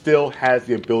 He still has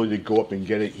the ability to go up and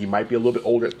get it. He might be a little bit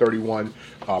older at 31.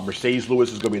 Mercedes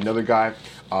Lewis is going to be another guy.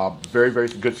 Very, very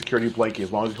good security blanket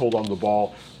as long as he holds on to the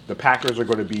ball. The Packers are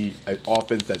going to be an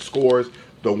offense that scores.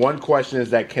 The one question is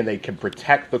that can they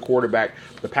protect the quarterback.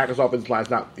 The Packers offensive line is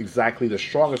not exactly the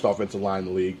strongest offensive line in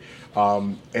the league.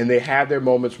 And they have their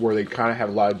moments where they kind of have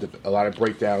a lot of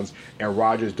breakdowns, and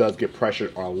Rodgers does get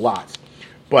pressured a lot.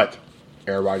 But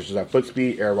Aaron Rodgers does have foot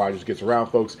speed. Aaron Rodgers gets around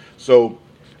folks. So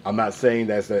I'm not saying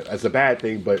that's a bad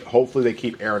thing, but hopefully they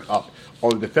keep Aaron up.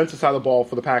 On the defensive side of the ball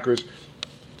for the Packers,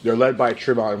 they're led by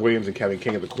Tremont Williams and Kevin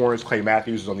King at the corners. Clay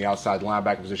Matthews is on the outside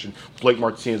linebacker position. Blake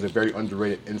Martinez is a very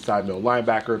underrated inside middle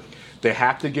linebacker. They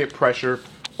have to get pressure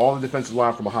on the defensive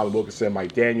line from Muhammad Wilkerson,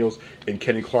 Mike Daniels, and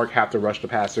Kenny Clark have to rush the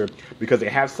passer because they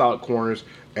have solid corners.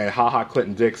 And HaHa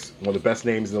Clinton-Dix, one of the best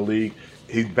names in the league,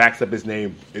 he backs up his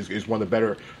name, is one of the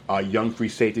better young free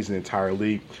safeties in the entire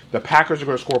league. The Packers are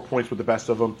going to score points with the best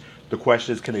of them. The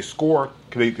question is, can they score?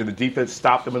 Can the defense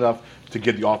stop them enough to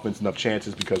give the offense enough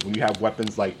chances? Because when you have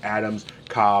weapons like Adams,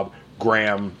 Cobb,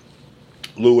 Graham,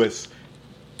 Lewis,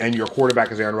 and your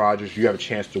quarterback is Aaron Rodgers, you have a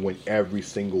chance to win every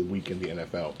single week in the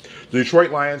NFL. The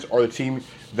Detroit Lions are the team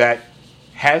that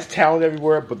has talent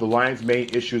everywhere, but the Lions' main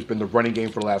issue has been the running game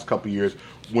for the last couple of years.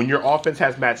 When your offense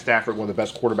has Matt Stafford, one of the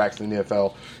best quarterbacks in the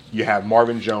NFL, you have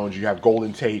Marvin Jones, you have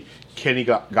Golden Tate, Kenny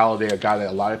Galladay, a guy that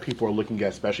a lot of people are looking at,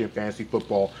 especially in fantasy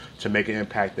football, to make an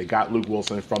impact. They got Luke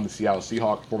Wilson from the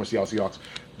former Seattle Seahawks,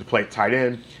 to play tight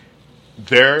end.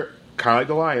 They're kind of like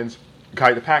the Lions,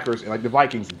 kind of like the Packers, and like the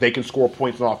Vikings. They can score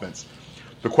points on offense.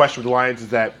 The question with the Lions is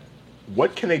that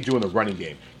what can they do in the running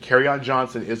game? Kerryon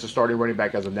Johnson is the starting running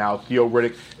back as of now. Theo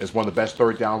Riddick is one of the best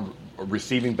third down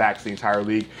receiving backs in the entire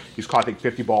league. He's caught, I think,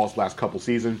 50 balls the last couple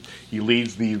seasons. He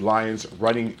leads the Lions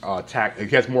running attack.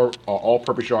 He has more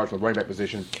all-purpose yards from the running back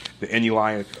position than any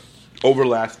Lion over the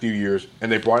last few years.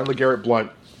 And they brought in LeGarrette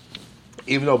Blount.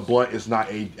 Even though Blount is not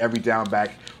a every down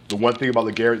back, the one thing about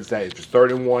LeGarrette is that if it's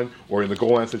 3rd and 1 or in the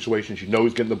goal line situations, you know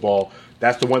he's getting the ball.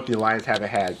 That's the one thing the Lions haven't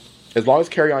had. As long as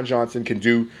Kerryon Johnson can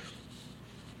do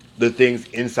the things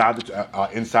inside the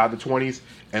 20s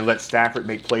and let Stafford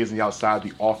make plays on the outside,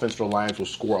 the offense for the Lions will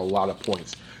score a lot of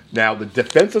points. Now, the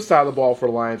defensive side of the ball for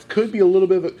the Lions could be a little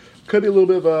bit of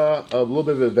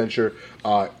an adventure.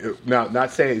 Now,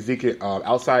 not saying Ezekiel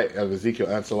outside of Ezekiel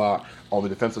Ansala on the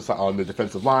defensive side, on the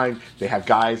defensive line, they have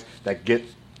guys that get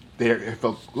there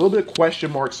a little bit of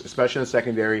question marks, especially in the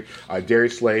secondary.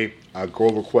 Darius Slay,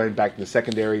 Grover Quinn back in the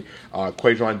secondary,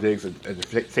 Quadron Diggs at the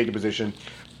safety position.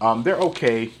 They're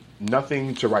okay.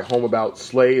 Nothing to write home about.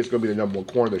 Slay is going to be the number 1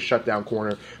 corner, the shutdown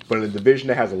corner. But in a division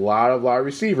that has a lot of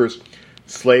receivers,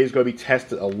 Slay is going to be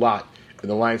tested a lot. And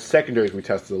the Lions secondary is going to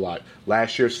be tested a lot.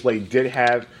 Last year, Slay did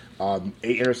have 8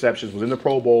 interceptions, was in the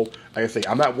Pro Bowl. Like I say,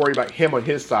 I'm not worried about him on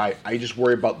his side. I just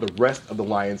worry about the rest of the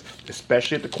Lions,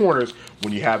 especially at the corners,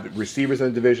 when you have receivers in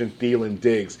the division, Thielen,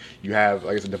 Diggs. You have,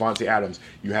 like I said, Devontae Adams.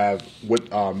 You have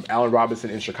Allen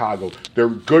Robinson in Chicago. They're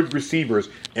good receivers,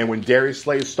 and when Darius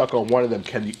Slay is stuck on one of them,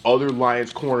 can the other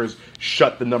Lions corners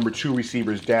shut the number 2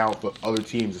 receivers down for other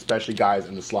teams, especially guys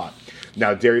in the slot?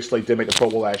 Now, Darius Slay did make the Pro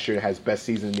Bowl last year and has best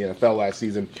season in the NFL last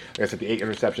season. Like I said, the 8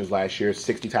 interceptions last year,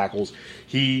 60 tackles.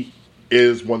 He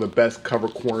is one of the best cover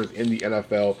corners in the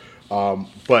NFL.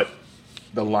 But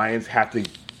the Lions have to,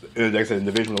 like I said, in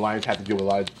the division, the Lions have to deal with a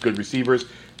lot of good receivers.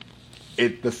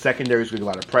 The secondary is going to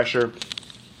get a lot of pressure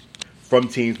from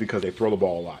teams because they throw the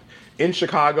ball a lot. In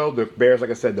Chicago, the Bears,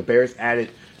 like I said, the Bears added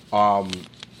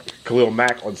Khalil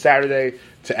Mack on Saturday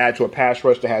to add to a pass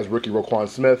rush that has rookie Roquan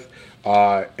Smith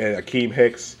and Akeem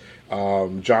Hicks,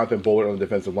 Jonathan Bullard on the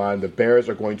defensive line. The Bears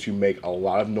are going to make a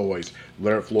lot of noise.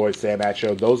 Leonard Floyd, Sam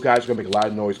Acho, those guys are going to make a lot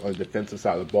of noise on the defensive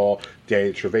side of the ball.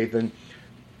 Daniel Trevathan,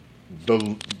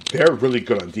 they're really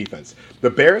good on defense. The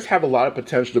Bears have a lot of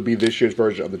potential to be this year's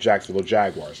version of the Jacksonville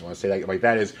Jaguars. I want to say that like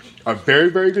that is a very,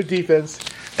 very good defense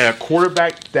and a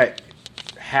quarterback that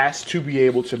has to be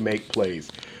able to make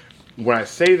plays. When I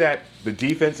say that the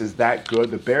defense is that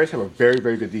good, the Bears have a very,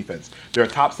 very good defense. They're a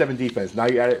top 7 defense. Now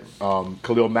you added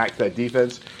Khalil Mack to that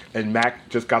defense, and Mack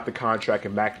just got the contract,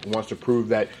 and Mack wants to prove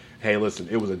that, hey, listen,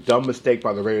 it was a dumb mistake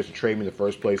by the Raiders to trade me in the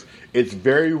first place. It's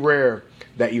very rare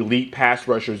that elite pass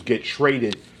rushers get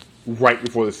traded right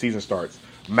before the season starts.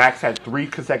 Max had 3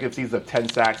 consecutive seasons of 10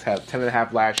 sacks, had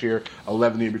 10.5 last year,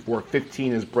 11 the year before, 15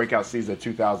 in his breakout season of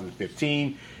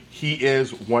 2015. He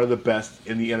is one of the best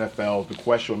in the NFL. The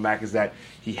question with Mack is that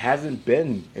he hasn't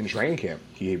been in training camp.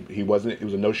 He wasn't. It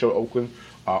was a no-show at Oakland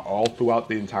all throughout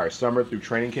the entire summer through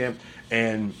training camp.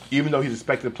 And even though he's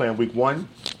expected to play in Week 1,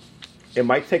 It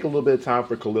might take a little bit of time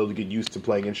for Khalil to get used to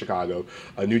playing in Chicago.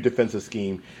 A new defensive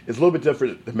scheme. It's a little bit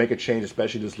different to make a change,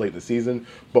 especially this late in the season.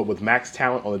 But with Mac's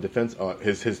talent on the defense,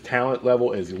 his talent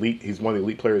level is elite. He's one of the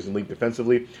elite players in the league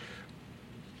defensively.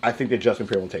 I think the adjustment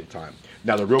period will take time.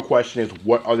 Now, the real question is,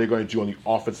 what are they going to do on the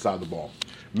offensive side of the ball?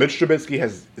 Mitch Trubisky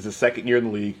is his second year in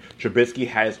the league. Trubisky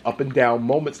has up and down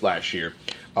moments last year.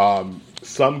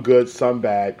 Some good, some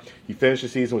bad. He finished the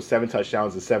season with 7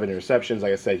 touchdowns and 7 interceptions.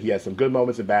 Like I said, he had some good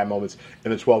moments and bad moments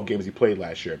in the 12 games he played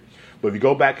last year. But if you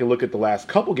go back and look at the last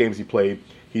couple games he played,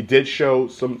 he did show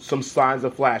some signs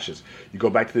of flashes. You go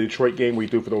back to the Detroit game where he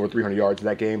threw for over 300 yards in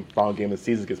that game. Final game of the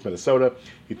season against Minnesota,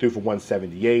 he threw for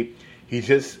 178.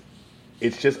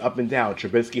 It's just up and down.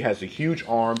 Trubisky has a huge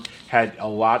arm, had a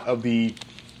lot of the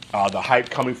hype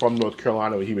coming from North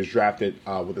Carolina when he was drafted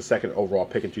with the second overall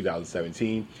pick in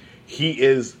 2017. He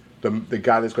is the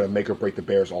guy that's going to make or break the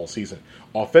Bears all season.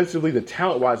 Offensively, the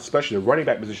talent-wise, especially the running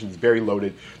back position, is very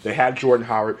loaded. They have Jordan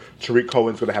Howard. Tariq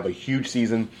Cohen's going to have a huge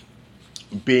season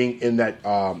being in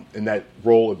that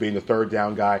role of being the third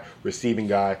down guy, receiving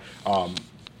guy,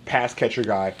 pass catcher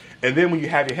guy. And then when you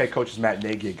have your head coach is Matt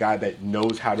Nagy, a guy that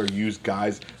knows how to use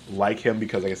guys like him,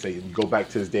 because like I say, you go back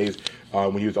to his days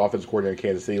when he was offensive coordinator in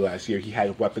Kansas City last year, he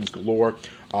had weapons galore.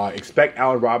 Expect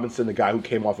Allen Robinson, the guy who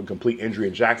came off a complete injury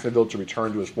in Jacksonville, to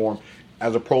return to his form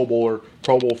as a Pro Bowl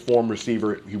form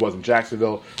receiver. He was in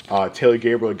Jacksonville. Taylor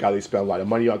Gabriel, a guy they spent a lot of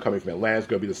money on, coming from Atlanta, is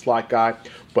going to be the slot guy.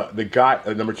 But the guy,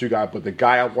 number 2 guy, but the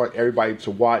guy I want everybody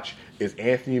to watch is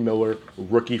Anthony Miller,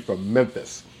 rookie from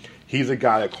Memphis. He's a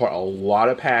guy that caught a lot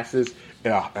of passes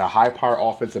in a high-power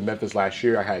offense in Memphis last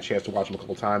year. I had a chance to watch him a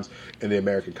couple times in the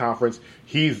American Conference.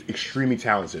 He's extremely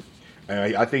talented.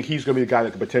 And I think he's going to be the guy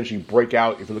that could potentially break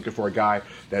out if you're looking for a guy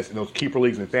that's in those keeper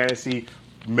leagues in fantasy.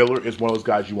 Miller is one of those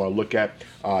guys you want to look at.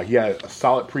 He had a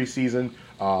solid preseason.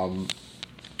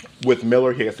 With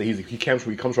Miller, he comes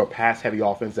from a pass-heavy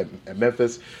offense at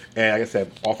Memphis. And like I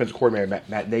said, offensive coordinator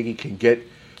Matt Nagy can get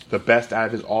the best out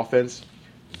of his offense.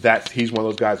 He's one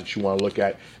of those guys that you want to look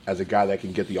at as a guy that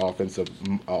can get the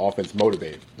offense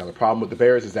motivated. Now, the problem with the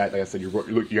Bears is that, like I said,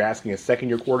 you're asking a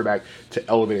second-year quarterback to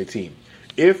elevate a team.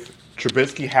 If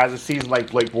Trubisky has a season like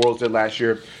Blake Bortles did last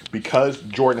year, because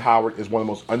Jordan Howard is one of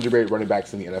the most underrated running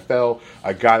backs in the NFL,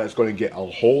 a guy that's going to get a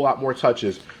whole lot more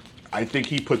touches, I think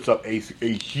he puts up a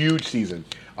huge season.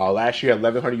 Last year,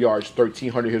 1,100 yards,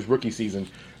 1,300 his rookie season.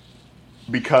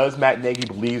 Because Matt Nagy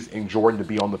believes in Jordan to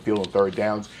be on the field on third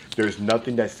downs, there's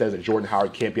nothing that says that Jordan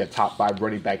Howard can't be a top 5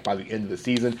 running back by the end of the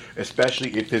season, especially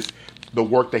if the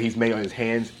work that he's made on his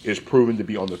hands is proven to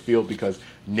be on the field, because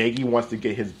Nagy wants to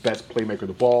get his best playmaker the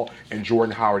ball, and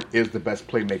Jordan Howard is the best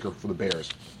playmaker for the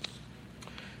Bears.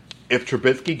 If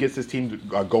Trubisky gets his team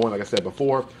going, like I said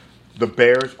before, the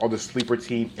Bears are the sleeper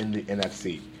team in the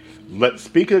NFC.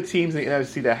 Speaking of teams in the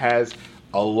NFC that has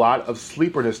a lot of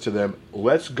sleeperness to them,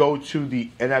 let's go to the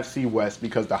NFC West,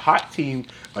 because the hot team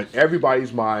on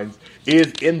everybody's minds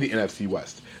is in the NFC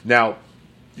West. Now,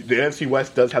 the NFC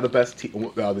West does have the best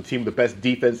the best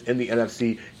defense in the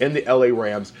NFC, in the LA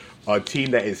Rams, a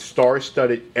team that is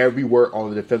star-studded everywhere on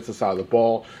the defensive side of the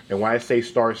ball. And when I say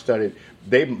star-studded,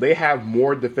 they have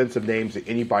more defensive names than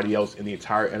anybody else in the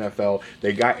entire NFL.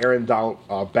 They got Aaron Donald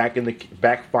back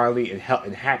finally and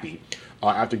happy.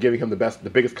 After giving him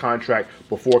the biggest contract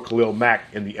before Khalil Mack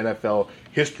in the NFL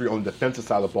history on the defensive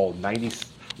side of the ball.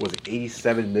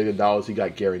 $87 million he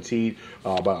got guaranteed,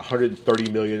 about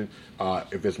 $130 million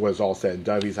if it's when it's all said and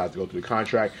done. He's had to go through the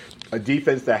contract. A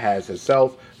defense that has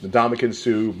himself, Ndamukong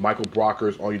Suh, Michael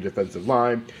Brockers on your defensive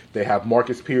line. They have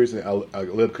Marcus Peters and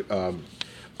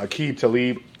Aqib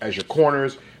Talib as your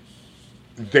corners.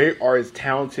 They are as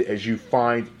talented as you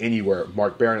find anywhere.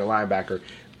 Mark Barron, a linebacker.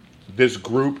 This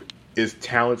group is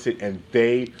talented, and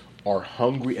they are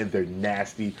hungry, and they're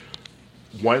nasty.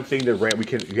 One thing that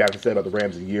we haven't said about the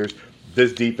Rams in years,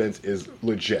 this defense is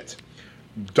legit.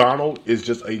 Donald is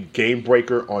just a game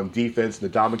breaker on defense.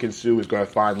 Ndamukong Suh is going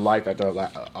to find life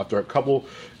after a couple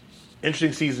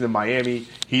interesting seasons in Miami.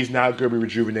 He's now going to be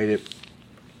rejuvenated,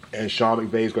 and Sean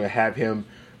McVay is going to have him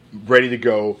ready to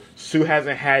go. Suh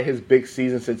hasn't had his big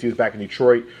season since he was back in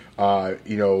Detroit.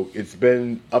 It's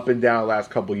been up and down the last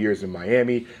couple of years in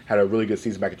Miami. Had a really good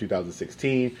season back in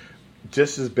 2016.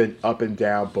 Just has been up and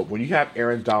down. But when you have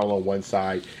Aaron Donald on one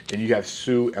side and you have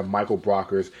Suh and Michael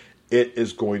Brockers, it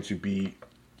is going to be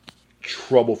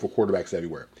trouble for quarterbacks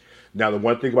everywhere. Now, the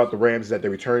one thing about the Rams is that they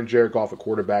returned Jared Goff at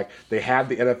quarterback. They have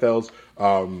the NFL's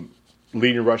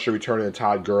leading rusher returning to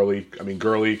Todd Gurley. I mean,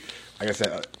 Gurley, like I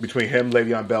said, between him,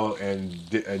 Le'Veon Bell, and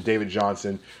David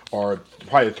Johnson are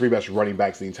probably the 3 best running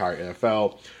backs in the entire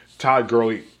NFL. Todd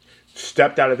Gurley,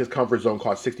 stepped out of his comfort zone,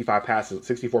 caught 64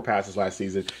 passes last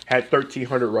season, had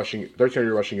 1,300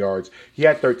 rushing yards. He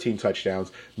had 13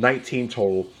 touchdowns, 19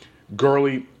 total.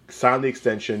 Gurley signed the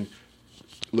extension.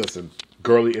 Listen,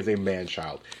 Gurley is a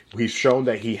man-child. He's shown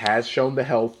that he has shown the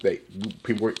health that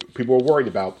people were worried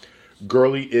about.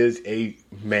 Gurley is a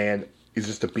man. He's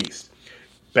just a beast.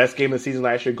 Best game of the season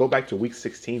last year. Go back to week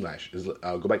 16 last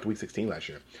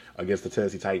year. Against the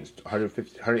Tennessee Titans.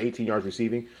 118 yards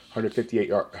receiving, 158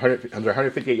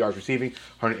 yards receiving,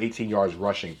 118 yards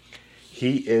rushing.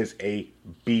 He is a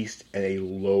beast and a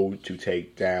load to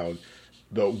take down.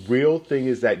 The real thing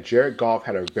is that Jared Goff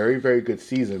had a very, very good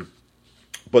season,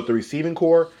 but the receiving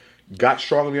core got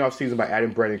strong in the offseason by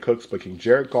adding Brandon Cooks. But can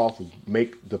Jared Goff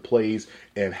make the plays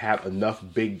and have enough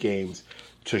big games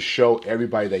to show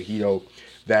everybody that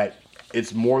that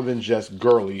it's more than just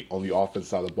Gurley on the offense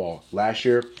side of the ball? Last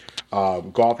year,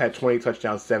 Goff had 20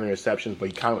 touchdowns, 7 interceptions, but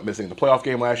he kind of went missing in the playoff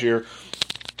game last year.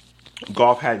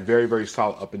 Goff had very, very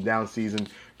solid up and down season.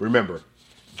 Remember,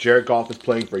 Jared Goff is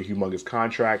playing for a humongous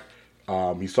contract.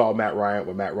 He saw what Matt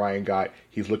Ryan got.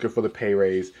 He's looking for the pay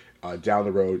raise down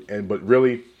the road. But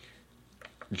really,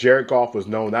 Jared Goff was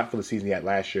known not for the season he had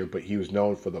last year, but he was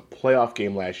known for the playoff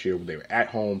game last year when they were at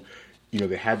home.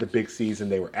 They had the big season.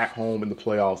 They were at home in the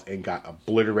playoffs and got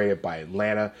obliterated by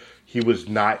Atlanta. He was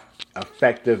not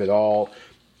effective at all.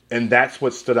 And that's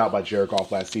what stood out by Jared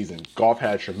Goff last season. Goff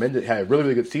had a really,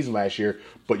 really good season last year,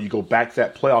 but you go back to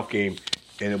that playoff game,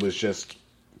 and it was just,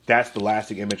 that's the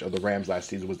lasting image of the Rams last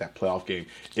season, was that playoff game.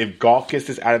 If Goff gets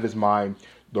this out of his mind,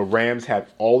 the Rams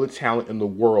have all the talent in the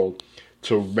world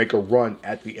to make a run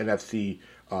at the NFC,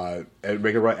 and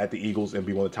make a run at the Eagles and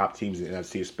be one of the top teams in the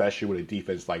NFC, especially with a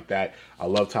defense like that. I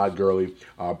love Todd Gurley.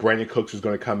 Brandon Cooks is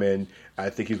going to come in. I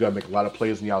think he's going to make a lot of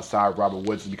plays on the outside. Robert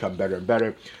Woods has become better and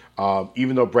better.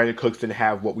 Even though Brandon Cooks didn't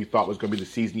have what we thought was going to be the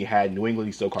season he had in New England,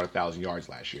 he still caught 1,000 yards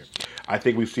last year. I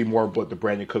think we see more about the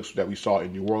Brandon Cooks that we saw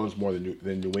in New Orleans more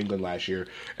than New England last year.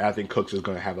 And I think Cooks is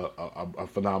going to have a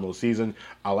phenomenal season.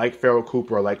 I like Farrell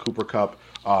Cooper. I like Cooper Kupp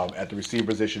at the receiver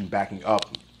position, backing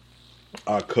up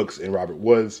Cooks and Robert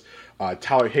Woods.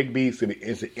 Tyler Higbee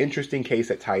is an interesting case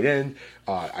at tight end.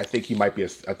 I think he might be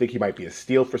a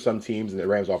steal for some teams, and the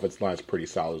Rams' offensive line is pretty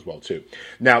solid as well too.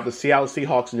 Now, the Seattle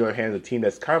Seahawks, on the other hand, is a team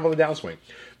that's kind of on the downswing.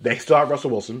 They still have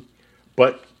Russell Wilson,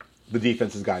 but the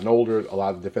defense has gotten older. A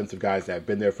lot of the defensive guys that have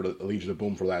been there for the Legion of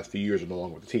Boom for the last few years are no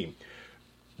longer with the team.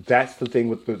 That's the thing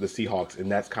with the Seahawks,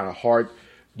 and that's kind of hard,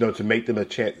 to make them a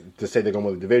chance to say they're going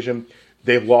to win the division.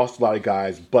 They've lost a lot of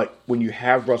guys, but when you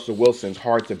have Russell Wilson, it's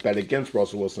hard to bet against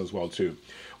Russell Wilson as well, too.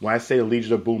 When I say the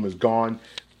Legion of Boom is gone,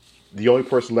 the only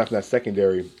person left in that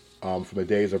secondary from the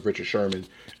days of Richard Sherman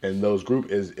and those group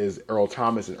is Earl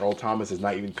Thomas, and Earl Thomas is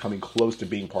not even coming close to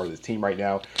being part of this team right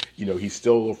now. He's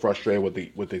still a little frustrated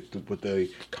with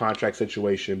the contract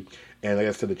situation. And like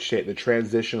I said, the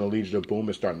transition of Legion of Boom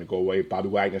is starting to go away. Bobby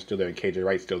Wagner's still there, and KJ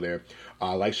Wright's still there.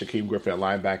 I like Shaquem Griffin at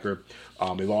linebacker.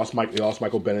 They lost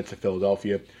Michael Bennett to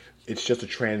Philadelphia. It's just a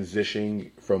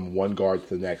transition from one guard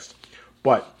to the next.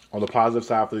 But on the positive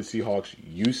side for the Seahawks,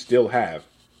 you still have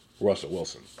Russell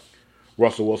Wilson.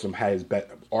 Russell Wilson had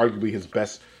arguably his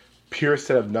best pure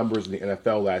set of numbers in the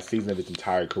NFL last season of his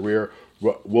entire career.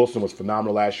 Wilson was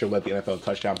phenomenal last year, led the NFL in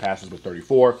touchdown passes with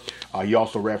 34. He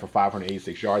also ran for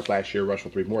 586 yards last year, rushed for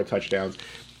 3 more touchdowns.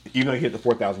 Even though he hit the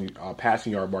 4,000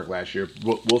 passing yard mark last year,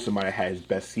 Wilson might have had his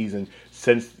best season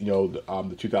since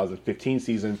the 2015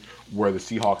 season, where the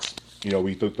Seahawks,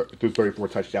 we threw 34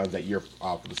 touchdowns that year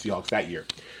for the Seahawks that year.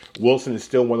 Wilson is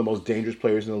still one of the most dangerous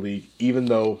players in the league, even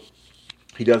though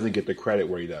he doesn't get the credit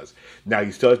where he does. Now,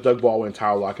 he still has Doug Baldwin and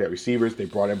Tyler Lockett at receivers. They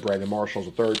brought in Brandon Marshall as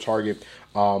a third target.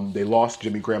 They lost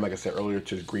Jimmy Graham, like I said earlier,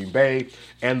 to Green Bay.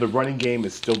 And the running game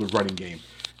is still the running game.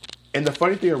 And the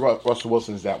funny thing about Russell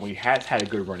Wilson is that when he has had a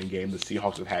good running game, the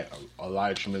Seahawks have had a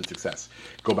lot of tremendous success.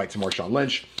 Go back to Marshawn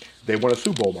Lynch. They won a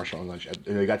Super Bowl, Marshawn Lynch.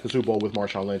 They got the Super Bowl with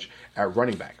Marshawn Lynch at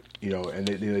running back. And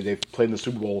they've played in the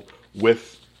Super Bowl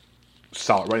with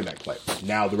solid running back play.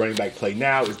 Now, the running back play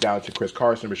now is down to Chris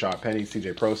Carson, Rashad Penny,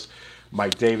 C.J. Prost,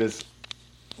 Mike Davis.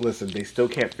 Listen, they still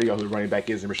can't figure out who the running back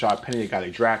is. And Rashad Penny, a guy they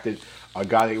drafted, a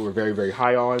guy they were very, very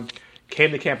high on,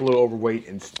 came to camp a little overweight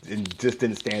and just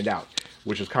didn't stand out,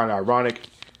 which is kind of ironic,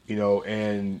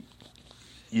 and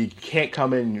you can't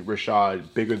come in,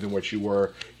 Rashad, bigger than what you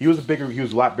were. He was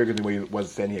a lot bigger than what he was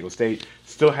at San Diego State.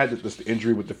 Still had this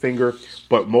injury with the finger,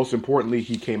 but most importantly,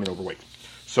 he came in overweight.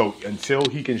 So until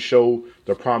he can show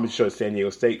the promise show at San Diego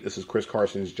State, this is Chris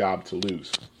Carson's job to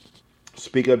lose.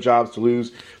 Speaking of jobs to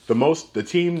lose, the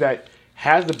team that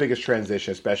has the biggest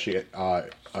transition, especially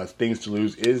things to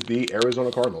lose is the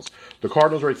Arizona Cardinals. The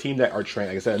Cardinals are a team that are, like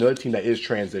I said, another team that is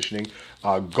transitioning.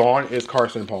 Gone is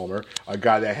Carson Palmer, a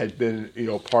guy that had been,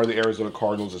 part of the Arizona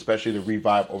Cardinals, especially the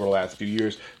revive over the last few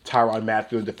years. Tyrann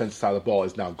Mathieu, the defensive side of the ball,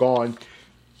 is now gone.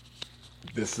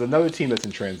 This is another team that's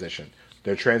in transition.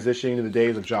 They're transitioning to the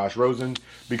days of Josh Rosen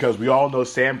because we all know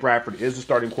Sam Bradford is the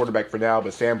starting quarterback for now,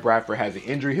 but Sam Bradford has an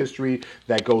injury history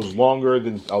that goes longer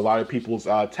than a lot of people's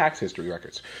tax history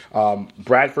records.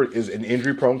 Bradford is an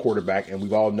injury-prone quarterback, and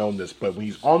we've all known this, but when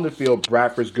he's on the field,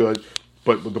 Bradford's good,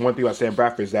 but the one thing about Sam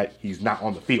Bradford is that he's not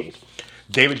on the field.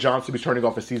 David Johnson is turning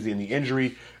off a season in the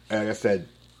injury, and like I said,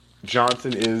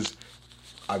 Johnson is...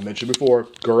 I mentioned before,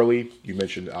 Gurley, you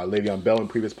mentioned Le'Veon Bell in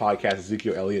previous podcasts,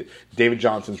 Ezekiel Elliott. David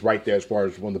Johnson's right there as far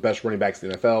as one of the best running backs in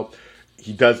the NFL.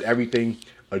 He does everything,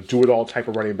 a do-it-all type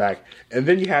of running back. And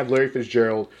then you have Larry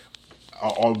Fitzgerald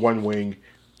on one wing,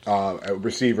 a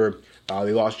receiver.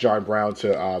 They lost John Brown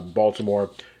to Baltimore.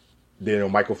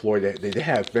 Michael Floyd, they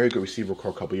had a very good receiver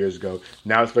core a couple years ago.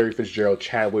 Now it's Larry Fitzgerald,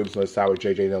 Chad Williams on the side with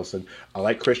J.J. Nelson. I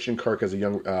like Christian Kirk as a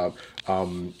young,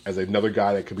 as another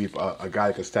guy that could be a guy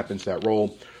that could step into that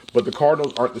role. But the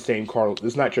Cardinals aren't the same Cardinals.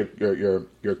 This is not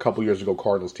your couple years ago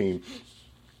Cardinals team,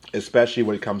 especially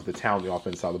when it comes to talent on the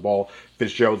offense side of the ball.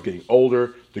 Fitzgerald's getting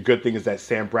older. The good thing is that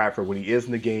Sam Bradford, when he is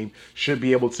in the game, should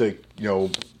be able to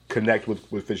connect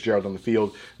with Fitzgerald on the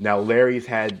field. Now Larry's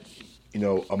had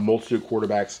a multitude of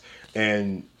quarterbacks.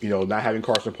 And, not having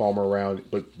Carson Palmer around,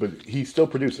 but he still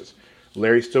produces.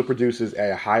 Larry still produces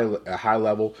at a high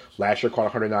level. Last year caught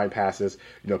 109 passes.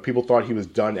 People thought he was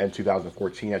done in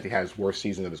 2014 after he had his worst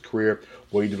season of his career.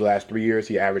 What he did the last 3 years,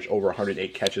 he averaged over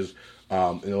 108 catches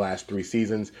in the last 3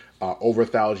 seasons, over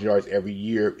 1,000 yards every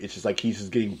year. It's just like he's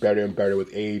just getting better and better with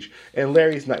age. And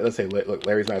Larry's not,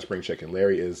 Larry's not a spring chicken.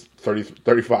 Larry is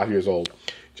 35 years old.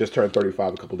 Just turned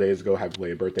 35 a couple days ago. Happy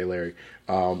belated birthday, Larry.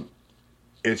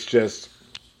 It's just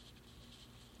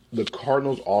the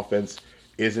Cardinals' offense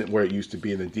isn't where it used to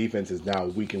be, and the defense is now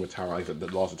weakened with the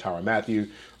loss of Tyrann Mathieu.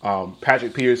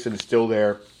 Patrick Peterson is still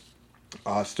there,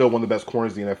 still one of the best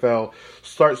corners in the NFL.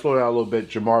 Start slowing down a little bit.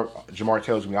 Jamar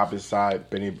Taylor's on the opposite side.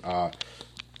 Ben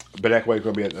Ekwe is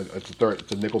going to be it's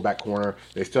a nickelback corner.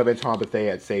 They still have Antoine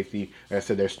Bethea at safety. Like I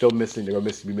said, they're still missing. They're going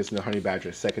to be missing the Honey Badger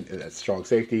at strong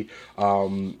safety.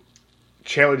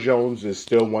 Chandler Jones is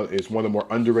still one of the more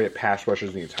underrated pass rushers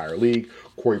in the entire league.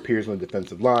 Corey Pierce on the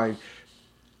defensive line.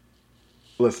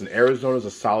 Listen, Arizona's a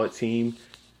solid team,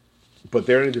 but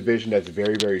they're in a division that's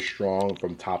very, very strong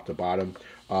from top to bottom.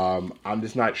 I'm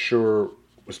just not sure,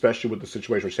 especially with the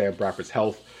situation with Sam Bradford's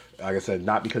health. Like I said,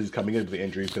 not because he's coming in with the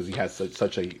injuries, because he has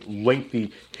such a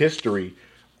lengthy history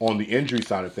on the injury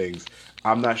side of things.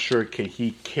 I'm not sure can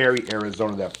he carry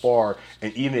Arizona that far,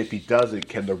 and even if he doesn't,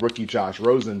 can the rookie Josh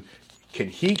Rosen, can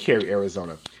he carry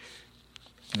Arizona?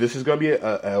 This is going to be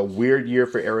a weird year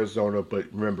for Arizona, but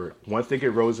remember, once they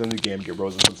get Rosen in the game, get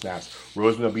Rosen some snaps,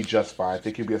 Rosen will be just fine. I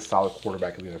think he'll be a solid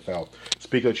quarterback in the NFL.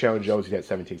 Speaking of Chandler Jones, he had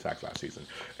 17 sacks last season.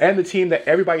 And the team that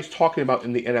everybody's talking about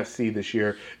in the NFC this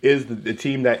year is the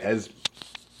team that has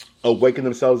awakened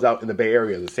themselves out in the Bay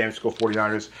Area, the San Francisco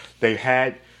 49ers. They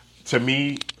had, to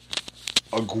me,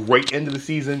 a great end of the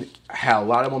season, had a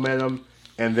lot of momentum.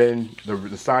 And then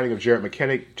the signing of Jared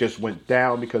McKinnon just went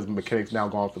down because McKinnon's now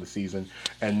gone for the season.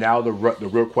 And now the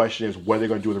real question is what are they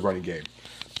going to do with the running game.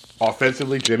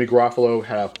 Offensively, Jimmy Garoppolo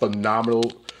had a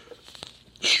phenomenal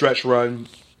stretch run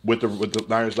with the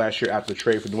Niners last year after the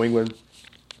trade for New England.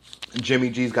 Jimmy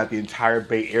G's got the entire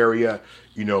Bay Area,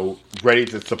 ready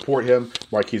to support him.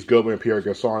 Marquise Goodwin and Pierre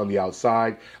Garçon on the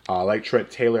outside. Like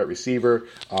Trent Taylor at receiver.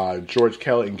 George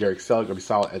Kelly and Garrett Selleck going to be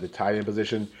solid at the tight end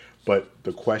position. But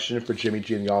the question for Jimmy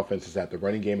G in the offense is that the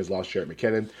running game has lost Jared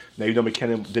McKinnon. Now,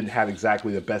 McKinnon didn't have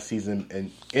exactly the best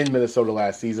season in Minnesota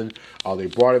last season. They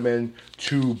brought him in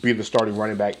to be the starting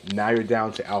running back. Now you're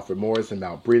down to Alfred Morris and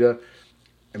Matt Breida.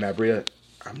 And Matt Breida,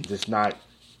 I'm just not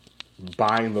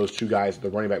buying those two guys at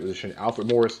the running back position.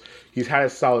 Alfred Morris, he's had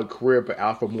a solid career, but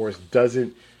Alfred Morris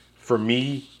doesn't, for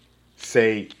me,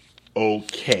 say,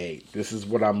 okay, this is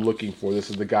what I'm looking for. This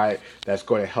is the guy that's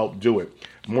going to help do it.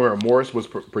 Morris was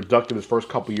productive his first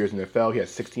couple years in the NFL. He had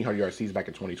 1,600-yard season back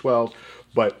in 2012,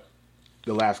 but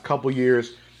the last couple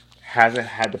years hasn't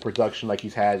had the production like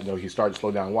he's had. He started to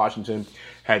slow down in Washington,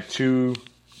 had 2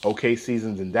 okay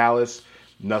seasons in Dallas,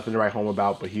 nothing to write home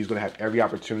about, but he's going to have every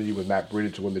opportunity with Matt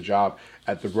Breida to win the job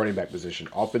at the running back position.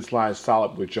 Offensive line is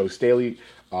solid with Joe Staley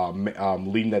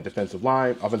leading that offensive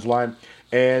line,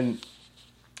 and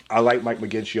I like Mike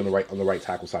McGlinchey on the right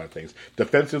tackle side of things.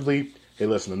 Defensively, Hey,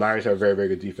 listen, the Niners have a very, very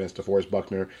good defense. DeForest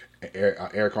Buckner,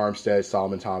 Eric Armstead,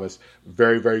 Solomon Thomas.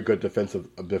 Very, very good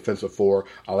defensive four.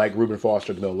 I like Reuben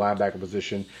Foster in the middle linebacker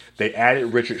position. They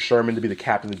added Richard Sherman to be the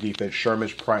captain of the defense.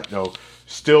 Sherman's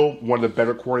still one of the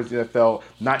better corners in the NFL.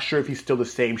 Not sure if he's still the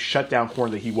same shutdown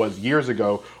corner that he was years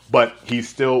ago, but he's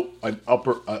still an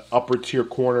upper tier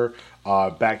corner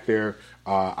back there.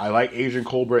 I like Adrian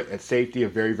Colbert at safety, a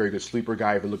very, very good sleeper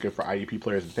guy if you're looking for IDP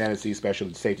players in fantasy, especially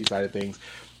the safety side of things.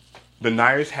 The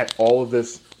Niners had all of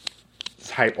this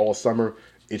hype all summer.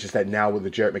 It's just that now with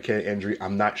the Jerick McKinnon injury,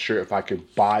 I'm not sure if I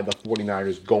could buy the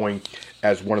 49ers going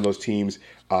as one of those teams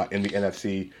in the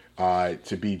NFC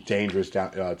to be dangerous,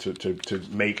 to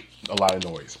make a lot of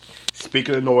noise.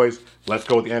 Speaking of noise, let's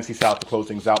go with the NFC South to close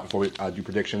things out before we do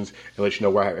predictions and let you know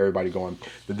where I have everybody going.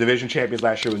 The division champions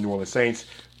last year were the New Orleans Saints.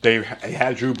 They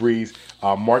had Drew Brees.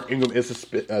 Mark Ingram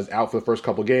is out for the first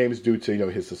couple games due to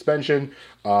his suspension.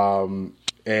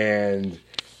 And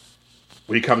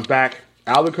when he comes back,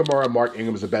 Alvin Kamara and Mark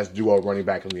Ingram is the best duo running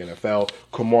back in the NFL.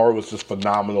 Kamara was just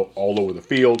phenomenal all over the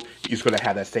field. He's going to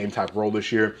have that same type of role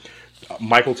this year.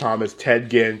 Michael Thomas,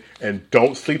 Ted Ginn, and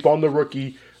don't sleep on the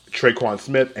rookie, Traquan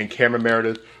Smith and Cameron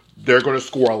Meredith. They're going to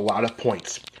score a lot of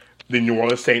points. The New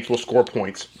Orleans Saints will score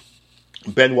points.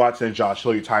 Ben Watson and Josh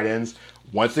Hill, your tight ends.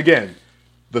 Once again,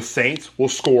 the Saints will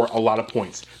score a lot of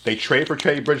points. They trade for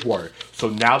Teddy Bridgewater. So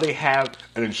now they have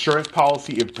an insurance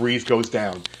policy if Brees goes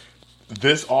down.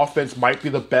 This offense might be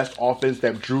the best offense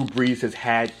that Drew Brees has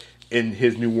had in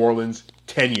his New Orleans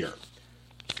tenure.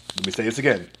 Let me say this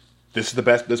again. This is the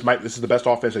best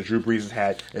offense that Drew Brees has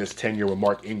had in his tenure when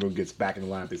Mark Ingram gets back in the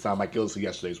lineup. They signed Mike Gillislee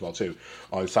yesterday as well, too.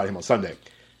 They signed him on Sunday.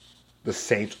 The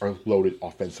Saints are loaded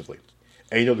offensively.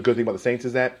 And the good thing about the Saints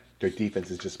is that their defense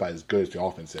is just about as good as their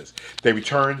offense is. They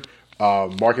returned.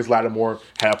 Marcus Lattimore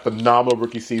had a phenomenal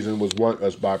rookie season.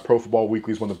 Was by Pro Football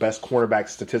Weekly, one of the best cornerbacks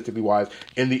statistically wise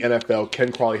in the NFL.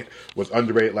 Ken Crawley was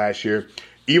underrated last year.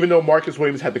 Even though Marcus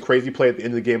Williams had the crazy play at the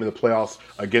end of the game in the playoffs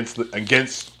against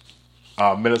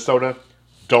Minnesota,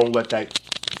 don't let that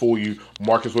fool you.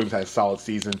 Marcus Williams had a solid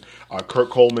season. Kurt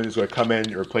Coleman is going to come in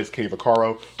and replace Kenny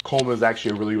Vaccaro. Coleman is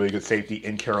actually a really, really good safety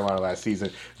in Carolina last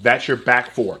season. That's your back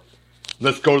four.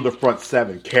 Let's go to the front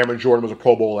seven. Cameron Jordan was a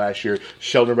Pro Bowl last year.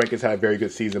 Sheldon Rankins had a very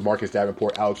good season. Marcus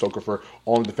Davenport, Alex Okafor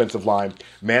on the defensive line.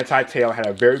 Manti Te'o had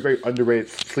a very, very underrated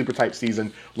sleeper-type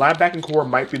season. Linebacking core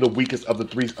might be the weakest of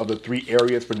the three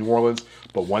areas for New Orleans.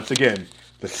 But once again,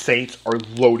 the Saints are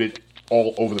loaded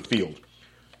all over the field.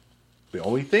 The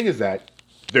only thing is that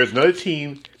there's another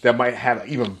team that might have an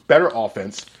even better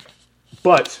offense,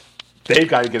 but they've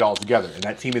got to get it all together, and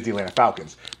that team is the Atlanta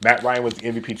Falcons. Matt Ryan was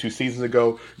the MVP 2 seasons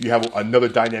ago. You have another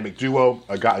dynamic duo,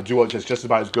 a duo that's just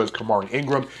about as good as Kamara and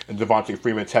Ingram and Devontae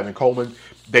Freeman and Tevin Coleman.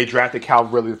 They drafted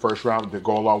Calvin Ridley in the first round to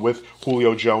go along with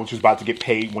Julio Jones, who's about to get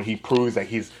paid when he proves that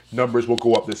his numbers will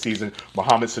go up this season.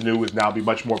 Mohamed Sanu is now be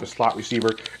much more of a slot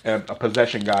receiver and a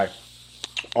possession guy.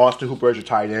 Austin Hooper is your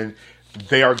tight end.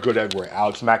 They are good everywhere.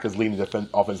 Alex Mack is leading the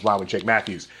offensive line with Jake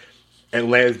Matthews.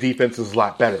 Atlanta's defense is a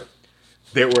lot better.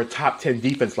 They were a top 10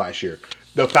 defense last year.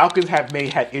 The Falcons had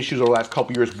issues over the last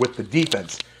couple years with the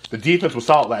defense. The defense was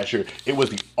solid last year. It was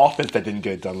the offense that didn't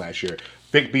get it done last year.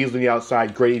 Vic Beasley on the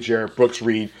outside, Grady Jarrett, Brooks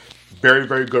Reed, very,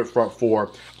 very good front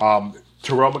four.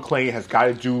 Terrell McClain has got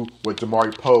to do what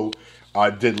Damari Poe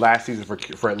did last season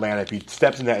for Atlanta. If he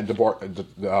steps in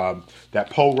that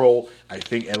Poe role, I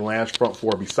think Atlanta's front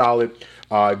four will be solid.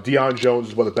 Deion Jones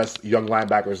is one of the best young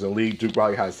linebackers in the league. Duke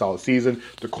Riley had a solid season.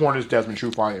 The corners, Desmond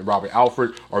Trufant and Robert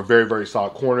Alford, are very, very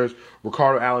solid corners.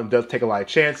 Ricardo Allen does take a lot of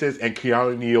chances, and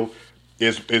Keanu Neal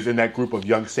is in that group of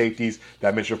young safeties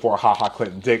that I mentioned before,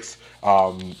 Clinton Dix,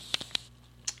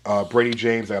 Brady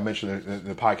James, that I mentioned in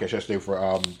the podcast yesterday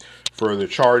for the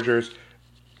Chargers.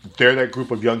 They're that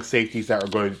group of young safeties that are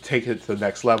going to take it to the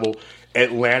next level.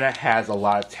 Atlanta has a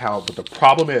lot of talent, but the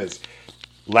problem is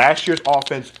last year's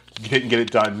offense didn't get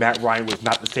it done. Matt Ryan was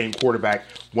not the same quarterback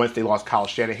once they lost Kyle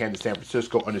Shanahan to San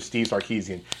Francisco under Steve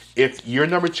Sarkisian. If your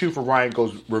number two for Ryan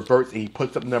reverts and he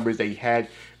puts up numbers that he had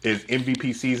his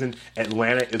MVP season,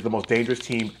 Atlanta is the most dangerous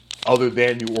team other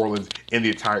than New Orleans in the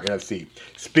entire NFC.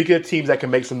 Speaking of teams that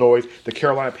can make some noise, the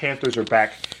Carolina Panthers are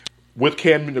back. With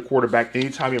Cam Newton, the quarterback,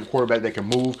 anytime you have a quarterback that can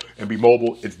move and be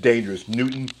mobile, it's dangerous.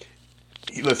 Newton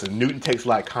takes a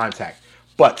lot of contact.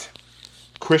 But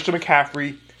Christian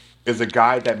McCaffrey is a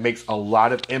guy that makes a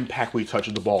lot of impact when he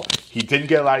touches the ball. He didn't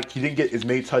get as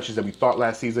many touches as we thought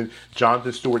last season.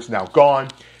 Jonathan Stewart's now gone.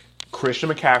 Christian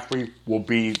McCaffrey will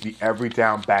be the every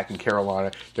down back in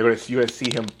Carolina. You're going to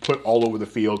see him put all over the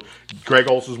field. Greg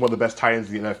Olsen is one of the best tight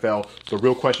ends in the NFL. The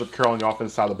real question with Carolina on the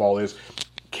offensive side of the ball is,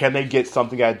 Can they get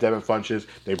something out of Devin Funchess?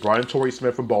 They brought in Torrey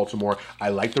Smith from Baltimore. I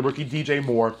like the rookie DJ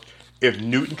Moore. If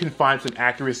Newton can find some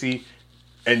accuracy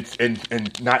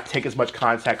and not take as much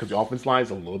contact because the offense line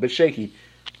is a little bit shaky,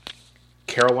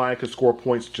 Carolina could score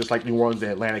points just like New Orleans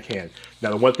and Atlanta can.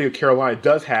 Now, the one thing that Carolina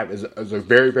does have is a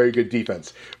very, very good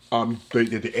defense.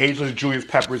 The ageless Julius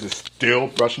Peppers is still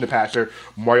rushing the passer.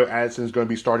 Mario Addison is going to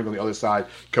be starting on the other side.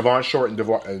 Kevon Short and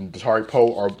Datari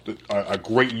Poe are a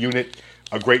great unit,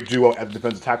 a great duo at the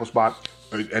defensive tackle spot.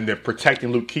 And they're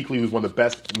protecting Luke Kuechly, who's one of the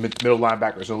best middle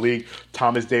linebackers in the league.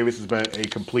 Thomas Davis has been a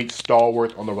complete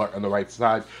stalwart on the right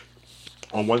side.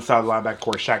 On one side of the linebacker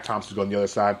court, Shaq Thompson's on the other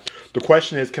side. The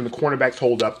question is, can the cornerbacks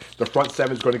hold up? The front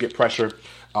seven is going to get pressure.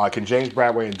 Can James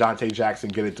Bradway and Dante Jackson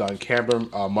get it done? Cameron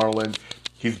Mutherland,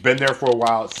 he's been there for a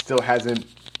while, still hasn't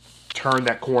turned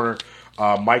that corner.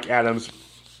 Mike Adams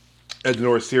and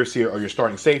Denoris Searcy are your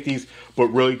starting safeties. But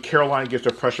really, Carolina gets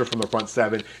their pressure from the front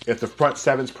seven. If the front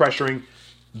seven's pressuring,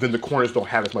 then the corners don't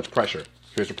have as much pressure.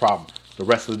 Here's the problem. The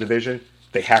rest of the division,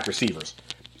 they have receivers.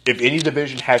 If any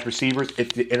division has receivers,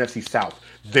 it's the NFC South.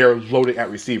 They're loaded at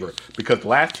receiver because the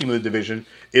last team of the division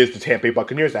is the Tampa Bay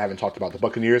Buccaneers. I haven't talked about the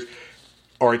Buccaneers.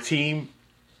 Are a team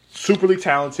superly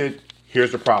talented.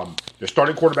 Here's the problem. They're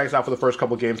starting quarterbacks out for the first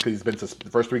couple of games because the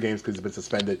first 3 games because he's been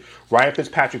suspended. Ryan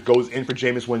Fitzpatrick goes in for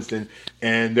Jameis Winston,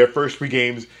 and their first 3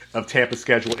 games of Tampa's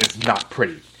schedule is not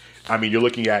pretty. I mean, you're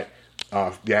looking at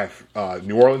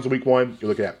New Orleans in week 1. You're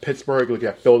looking at Pittsburgh. You're looking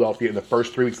at Philadelphia in the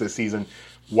first 3 weeks of the season.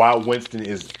 While Winston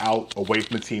is out away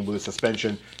from the team with a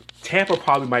suspension, Tampa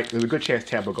there's a good chance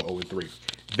Tampa will go 0-3.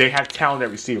 They have talent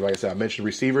at receiver. Like I said, I mentioned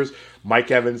receivers.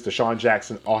 Mike Evans, Deshaun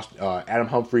Jackson, Adam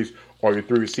Humphries are your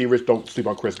 3 receivers. Don't sleep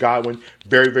on Chris Godwin.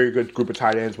 Very, very good group of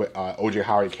tight ends with O.J.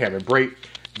 Howard and Cameron Brate.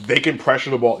 They can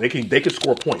pressure the ball. They can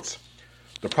score points.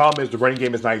 The problem is the running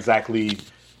game is not exactly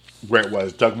where it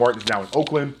was. Doug Martin is now in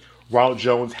Oakland. Ronald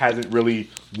Jones hasn't really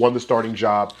won the starting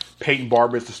job. Peyton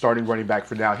Barber is the starting running back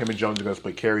for now. Him and Jones are going to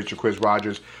split carries. Jaquiz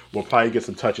Rogers will probably get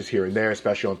some touches here and there,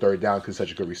 especially on third down because he's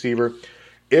such a good receiver.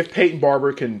 If Peyton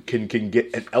Barber can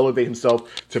get and elevate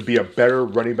himself to be a better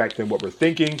running back than what we're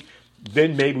thinking,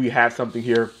 then maybe we have something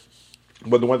here.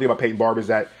 But the one thing about Peyton Barber is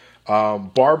that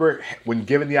Barber, when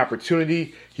given the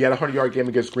opportunity, he had a 100-yard game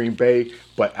against Green Bay,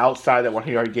 but outside that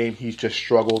 100-yard game, he's just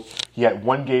struggled. He had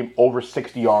one game over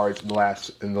 60 yards in the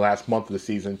last month of the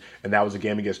season, and that was a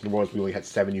game against New Orleans. We only had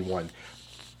 71.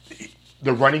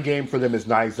 The running game for them is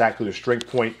not exactly the strength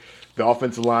point. The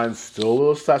offensive line's still a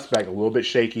little suspect, a little bit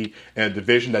shaky, and a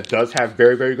division that does have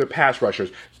very, very good pass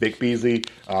rushers. Vic Beasley,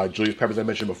 Julius Peppers, I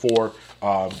mentioned before,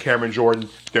 Cameron Jordan.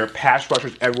 There are pass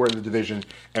rushers everywhere in the division,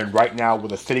 and right now,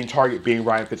 with a sitting target being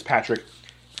Ryan Fitzpatrick,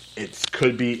 it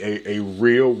could be a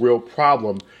real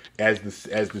problem as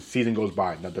the season goes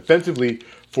by. Now, defensively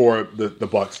for the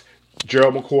Bucs,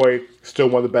 Gerald McCoy, still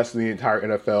one of the best in the entire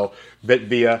NFL. Vit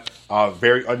Vea,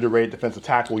 very underrated defensive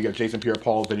tackle. You got Jason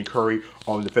Pierre-Paul, Vinny Curry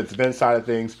on the defensive end side of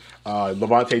things.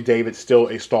 Levante David, still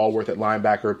a stalwart at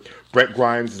linebacker. Brett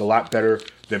Grimes is a lot better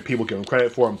than people give him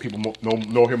credit for, and people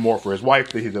know him more for his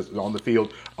wife that he does on the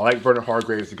field. I like Vernon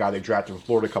Hargraves, the guy they drafted from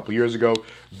Florida a couple years ago.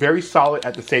 Very solid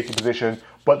at the safety position,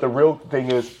 but the real thing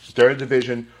is they're a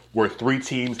division where 3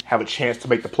 teams have a chance to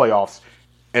make the playoffs,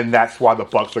 and that's why the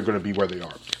Bucs are going to be where they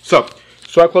are. So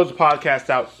I close the podcast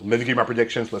out. Let me give you my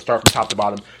predictions. Let's start from top to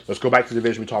bottom. Let's go back to the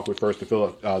division we talked with first. The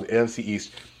NFC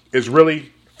East is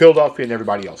really Philadelphia and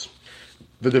everybody else.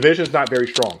 The division is not very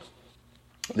strong.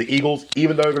 The Eagles,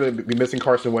 even though they're going to be missing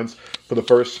Carson Wentz for the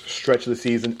first stretch of the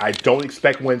season, I don't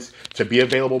expect Wentz to be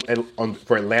available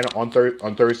for Atlanta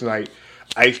on Thursday night.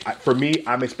 For me,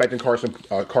 I'm expecting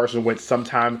Carson Wentz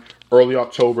sometime early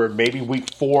October, maybe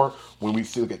week 4 when we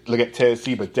look at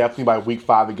Tennessee, but definitely by week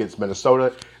 5 against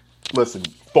Minnesota. Listen,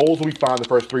 Foles will be fine the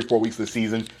first 3-4 weeks of the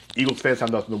season. Eagles fans have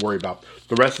nothing to worry about.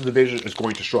 The rest of the division is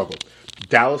going to struggle.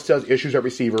 Dallas has issues at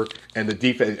receiver, and the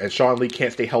defense, and Sean Lee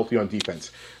can't stay healthy on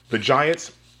defense. The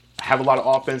Giants have a lot of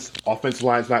offense. Offensive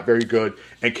line's not very good,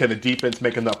 and can the defense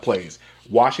make enough plays?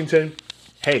 Washington,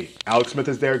 hey, Alex Smith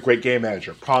is there, great game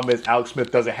manager. Problem is, Alex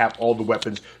Smith doesn't have all the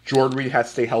weapons. Jordan Reed has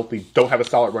to stay healthy, don't have a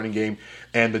solid running game,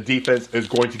 and the defense is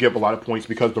going to give a lot of points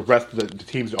because the rest of the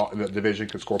teams in the division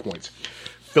can score points.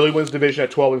 Philly wins division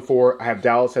at 12-4. I have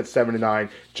Dallas at 7-9,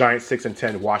 Giants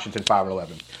 6-10, Washington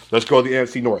 5-11. Let's go to the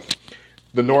NFC North.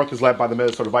 The North is led by the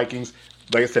Minnesota Vikings.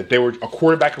 Like I said, they were a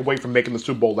quarterback away from making the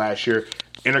Super Bowl last year.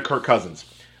 Enter Kirk Cousins.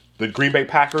 The Green Bay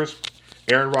Packers,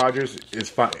 Aaron Rodgers is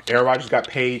fine. Aaron Rodgers got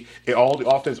paid. The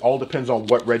offense all depends on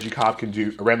what Randall Cobb can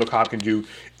do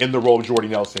in the role of Jordy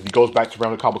Nelson. If he goes back to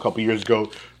Randall Cobb a couple years ago,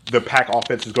 the Pack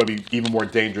offense is going to be even more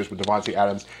dangerous with Devontae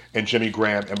Adams and Jimmy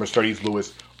Graham and Mercedes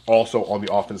Lewis also on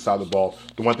the offense side of the ball.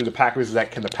 The one thing the Packers is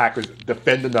that can the Packers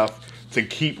defend enough to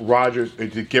keep Rodgers,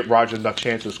 to get Rodgers enough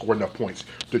chance to score enough points.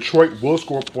 Detroit will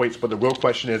score points, but the real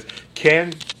question is,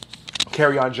 can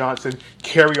Kerryon Johnson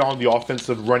carry on the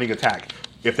offensive running attack?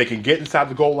 If they can get inside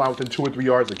the goal line within 2 or 3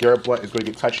 yards, Garrett Blount is going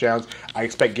to get touchdowns. I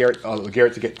expect Garrett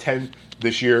to get 10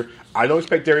 this year. I don't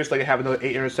expect Darius Slay to have another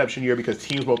 8 interception year because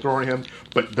teams will throw on him,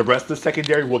 but the rest of the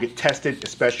secondary will get tested,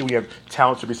 especially when you have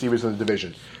talented receivers in the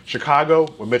division. Chicago,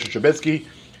 with Mitchell Trubisky,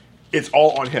 it's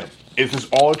all on him. It's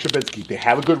just all on Trubisky. They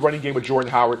have a good running game with Jordan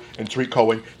Howard and Tariq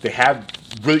Cohen. They have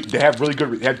really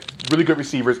good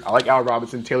receivers. I like Allen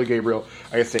Robinson, Taylor Gabriel.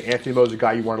 Like I said, Anthony Moore is a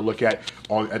guy you want to look at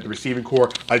the receiving core.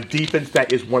 A defense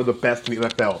that is one of the best in the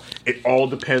NFL. It all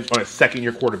depends on a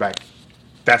second-year quarterback.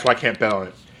 That's why I can't bet on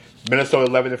it.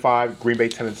 Minnesota 11-5, Green Bay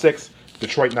 10-6,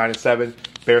 Detroit 9-7,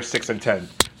 Bears 6-10.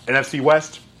 NFC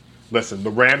West. Listen, the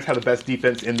Rams have the best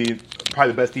defense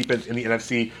probably the best defense in the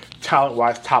NFC,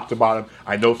 talent-wise, top to bottom.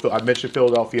 I mentioned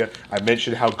Philadelphia. I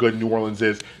mentioned how good New Orleans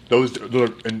is. Those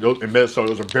in Minnesota,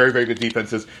 those are very, very good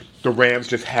defenses. The Rams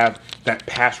just have that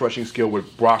pass rushing skill with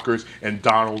Brockers and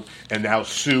Donald and now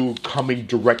Sue coming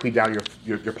directly down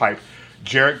your pipe.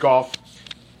 Jared Goff.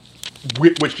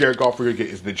 Which Jared Goff we're going to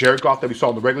get? Is the Jared Goff that we saw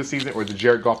in the regular season or is the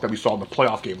Jared Goff that we saw in the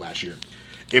playoff game last year?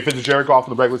 If it's a Jared Goff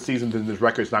in the regular season, then this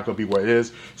record is not going to be what it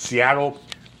is. Seattle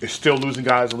is still losing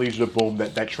guys in Legion of Boom,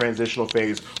 that transitional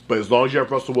phase. But as long as you have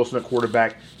Russell Wilson at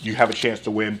quarterback, you have a chance to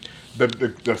win. The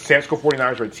San Francisco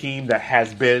 49ers are a team that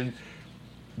has been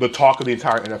the talk of the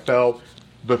entire NFL.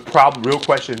 The real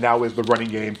question now is the running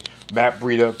game. Matt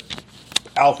Breida,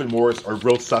 Alfred Morris are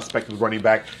real suspect in the running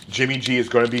back. Jimmy G is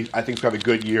going to be, I think, going to have a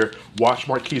good year. Watch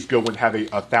Marquise Goodwin have a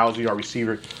 1,000-yard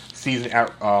receiver season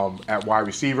at wide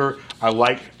receiver. I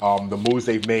like the moves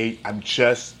they've made. I'm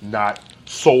just not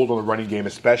sold on the running game,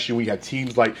 especially when you have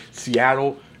teams like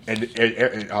Seattle and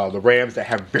the Rams that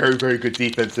have very, very good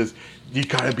defenses. You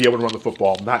got to be able to run the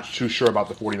football. I'm not too sure about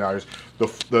the 49ers.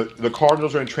 The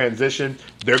Cardinals are in transition.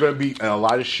 They're going to be in a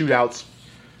lot of shootouts.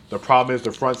 The problem is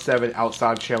the front seven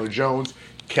outside Chandler Jones.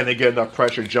 Can they get enough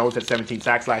pressure? Jones had 17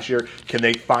 sacks last year. Can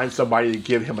they find somebody to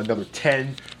give him another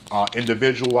 10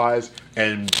 individual-wise?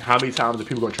 And how many times are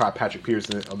people going to try Patrick Pierce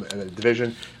in the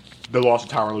division? The loss of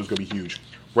Tyronn Lue is going to be huge.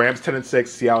 Rams 10-6,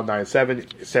 Seattle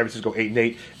 9-7, San Francisco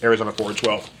 8-8, Arizona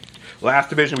 4-12. Last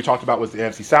division we talked about was the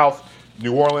NFC South.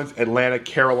 New Orleans, Atlanta,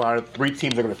 Carolina. 3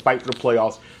 teams are going to fight for the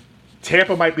playoffs.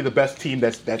 Tampa might be the best team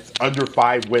that's under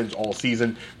 5 wins all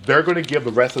season. They're going to give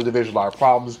the rest of the division a lot of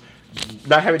problems.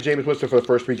 Not having Jameis Winston for the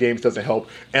first 3 games doesn't help.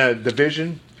 And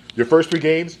division, your first 3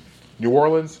 games, New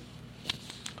Orleans,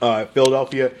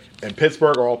 Philadelphia, and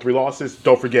Pittsburgh are all 3 losses.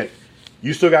 Don't forget,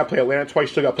 you still got to play Atlanta twice,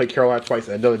 you still got to play Carolina twice,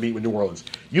 and another meet with New Orleans.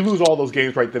 You lose all those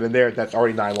games right then and there, that's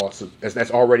already 9 losses.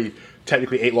 That's already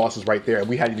technically 8 losses right there, and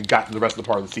we hadn't even gotten to the rest of the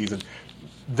part of the season.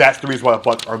 That's the reason why the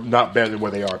Bucs are not better than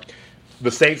where they are.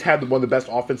 The Saints have one of the best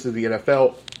offenses in the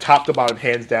NFL, top to bottom,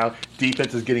 hands down.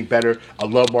 Defense is getting better. I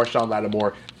love Marshawn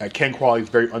Lattimore. Ken Crawley is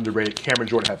very underrated. Cameron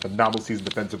Jordan had a phenomenal season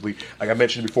defensively. Like I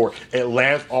mentioned before,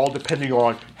 Atlanta's all depending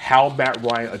on how Matt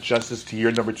Ryan adjusts to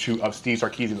year number 2 of Steve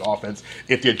Sarkisian's offense.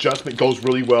 If the adjustment goes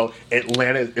really well,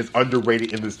 Atlanta is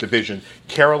underrated in this division.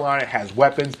 Carolina has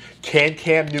weapons. Can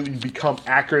Cam Newton become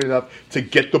accurate enough to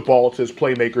get the ball to his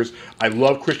playmakers? I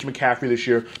love Christian McCaffrey this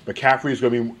year. McCaffrey is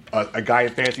going to be a guy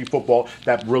in fantasy football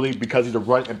that really, because he's a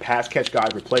run and pass catch guy,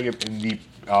 we're playing him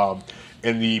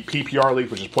in the PPR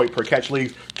league, which is point per catch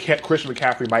leagues. Christian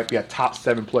McCaffrey might be a top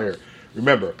 7 player.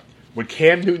 Remember, when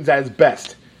Cam Newton's at his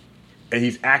best and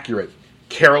he's accurate,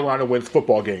 Carolina wins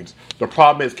football games. The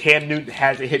problem is Cam Newton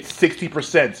hasn't hit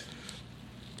 60%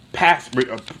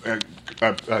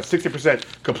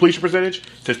 60% completion percentage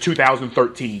since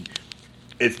 2013.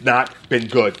 It's not been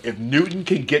good. If Newton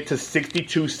can get to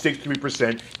 62,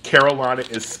 63%, Carolina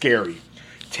is scary.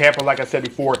 Tampa, like I said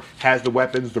before, has the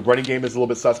weapons. The running game is a little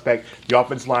bit suspect. The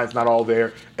offensive line's not all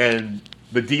there. And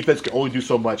the defense can only do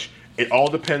so much. It all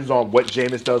depends on what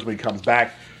Jameis does when he comes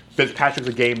back. Fitzpatrick's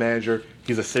a game manager.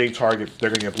 He's a sitting target. They're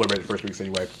going to get obliterated the first weeks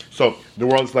anyway. So, New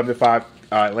Orleans 11-5,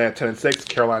 Atlanta 10-6,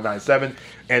 Carolina 9-7,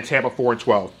 and Tampa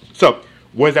 4-12. So,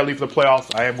 what does that leave for the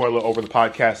playoffs? I am going a little over the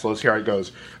podcast, so let's hear how it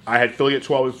goes. I had Philly at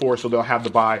 12-4, so they'll have the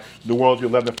bye. New Orleans will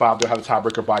be 11-5. They'll have the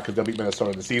tiebreaker bye because they'll beat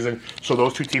Minnesota in the season. So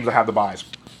those 2 teams will have the byes.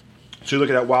 So you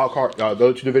look at that wild card,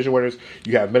 those 2 division winners.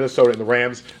 You have Minnesota and the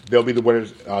Rams. They'll be the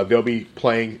winners. They'll be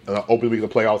playing open week of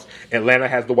the playoffs. Atlanta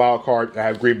has the wild card. I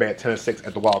have Green Bay at 10-6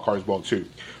 at the wild card as well too.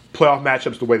 Playoff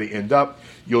matchups, the way they end up,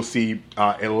 you'll see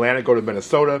Atlanta go to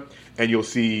Minnesota, and you'll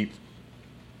see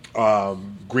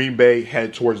Green Bay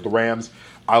head towards the Rams.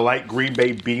 I like Green Bay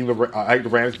I like the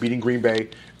Rams beating Green Bay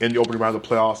in the opening round of the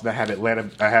playoffs, and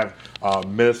I have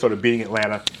Minnesota beating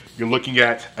Atlanta. You're looking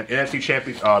at an NFC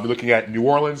champion. You're looking at New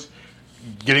Orleans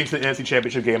getting to the NFC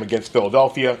Championship game against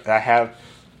Philadelphia. And I have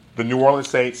the New Orleans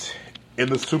Saints in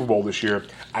the Super Bowl this year.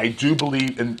 I do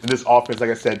believe in this offense. Like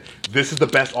I said, this is the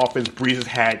best offense Breeze has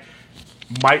had.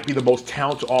 Might be the most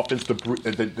talented offense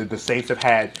the Saints have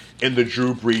had in the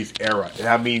Drew Brees era. And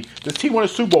I mean, this team won a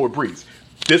Super Bowl with Brees.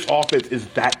 This offense is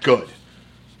that good.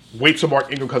 Wait till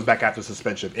Mark Ingram comes back after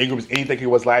suspension. If Ingram is anything he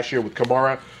was last year with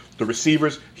Kamara, the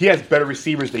receivers, he has better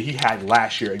receivers than he had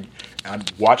last year.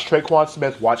 And watch Traquan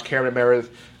Smith, watch Cameron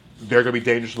Meredith. They're going to be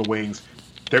dangerous in the wings.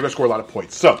 They're going to score a lot of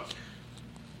points. So,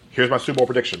 here's my Super Bowl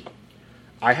prediction.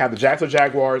 I have the Jacksonville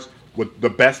Jaguars with the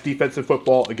best defensive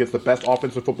football against the best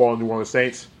offensive football in New Orleans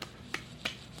Saints.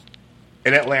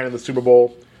 In Atlanta in the Super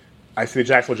Bowl, I see the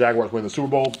Jacksonville Jaguars win the Super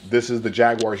Bowl. This is the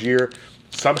Jaguars' year.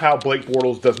 Somehow Blake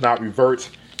Bortles does not revert.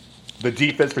 The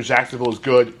defense for Jacksonville is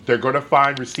good. They're going to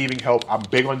find receiving help. I'm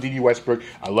big on D.D. Westbrook.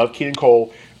 I love Keenan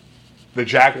Cole. The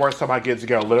Jaguars somehow get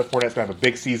together. Leonard Fournette's going to have a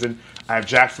big season. I have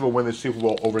Jacksonville win the Super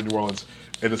Bowl over New Orleans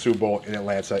in the Super Bowl in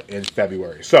Atlanta in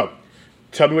February. So,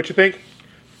 tell me what you think.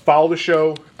 Follow the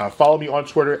show. Follow me on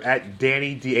Twitter at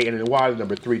Danny, D-A-N-N-Y, the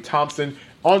number 3 Thompson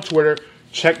on Twitter.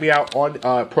 Check me out on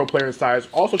Pro Player Insiders.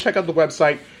 Also, check out the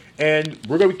website. And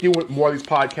we're going to be doing more of these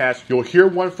podcasts. You'll hear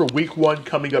one for week 1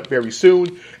 coming up very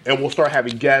soon. And we'll start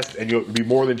having guests. And you'll be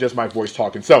more than just my voice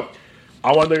talking. So,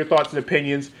 I want to know your thoughts and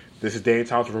opinions. This is Danny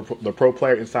Thompson from the Pro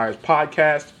Player Insiders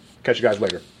podcast. Catch you guys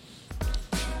later.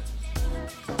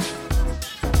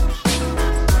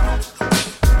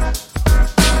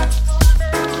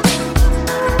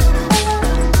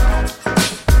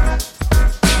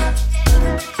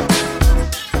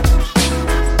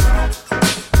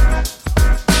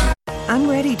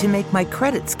 To make my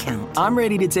credits count. I'm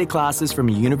ready to take classes from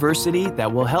a university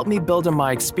that will help me build on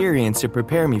my experience to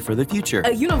prepare me for the future.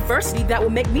 A university that will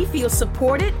make me feel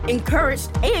supported, encouraged,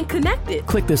 and connected.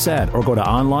 Click this ad or go to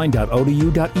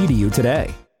online.odu.edu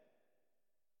today.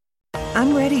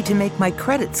 I'm ready to make my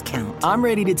credits count. I'm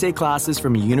ready to take classes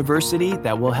from a university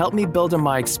that will help me build on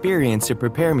my experience to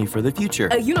prepare me for the future.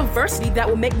 A university that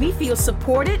will make me feel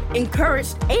supported,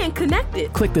 encouraged, and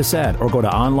connected. Click this ad or go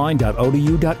to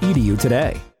online.odu.edu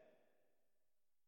today.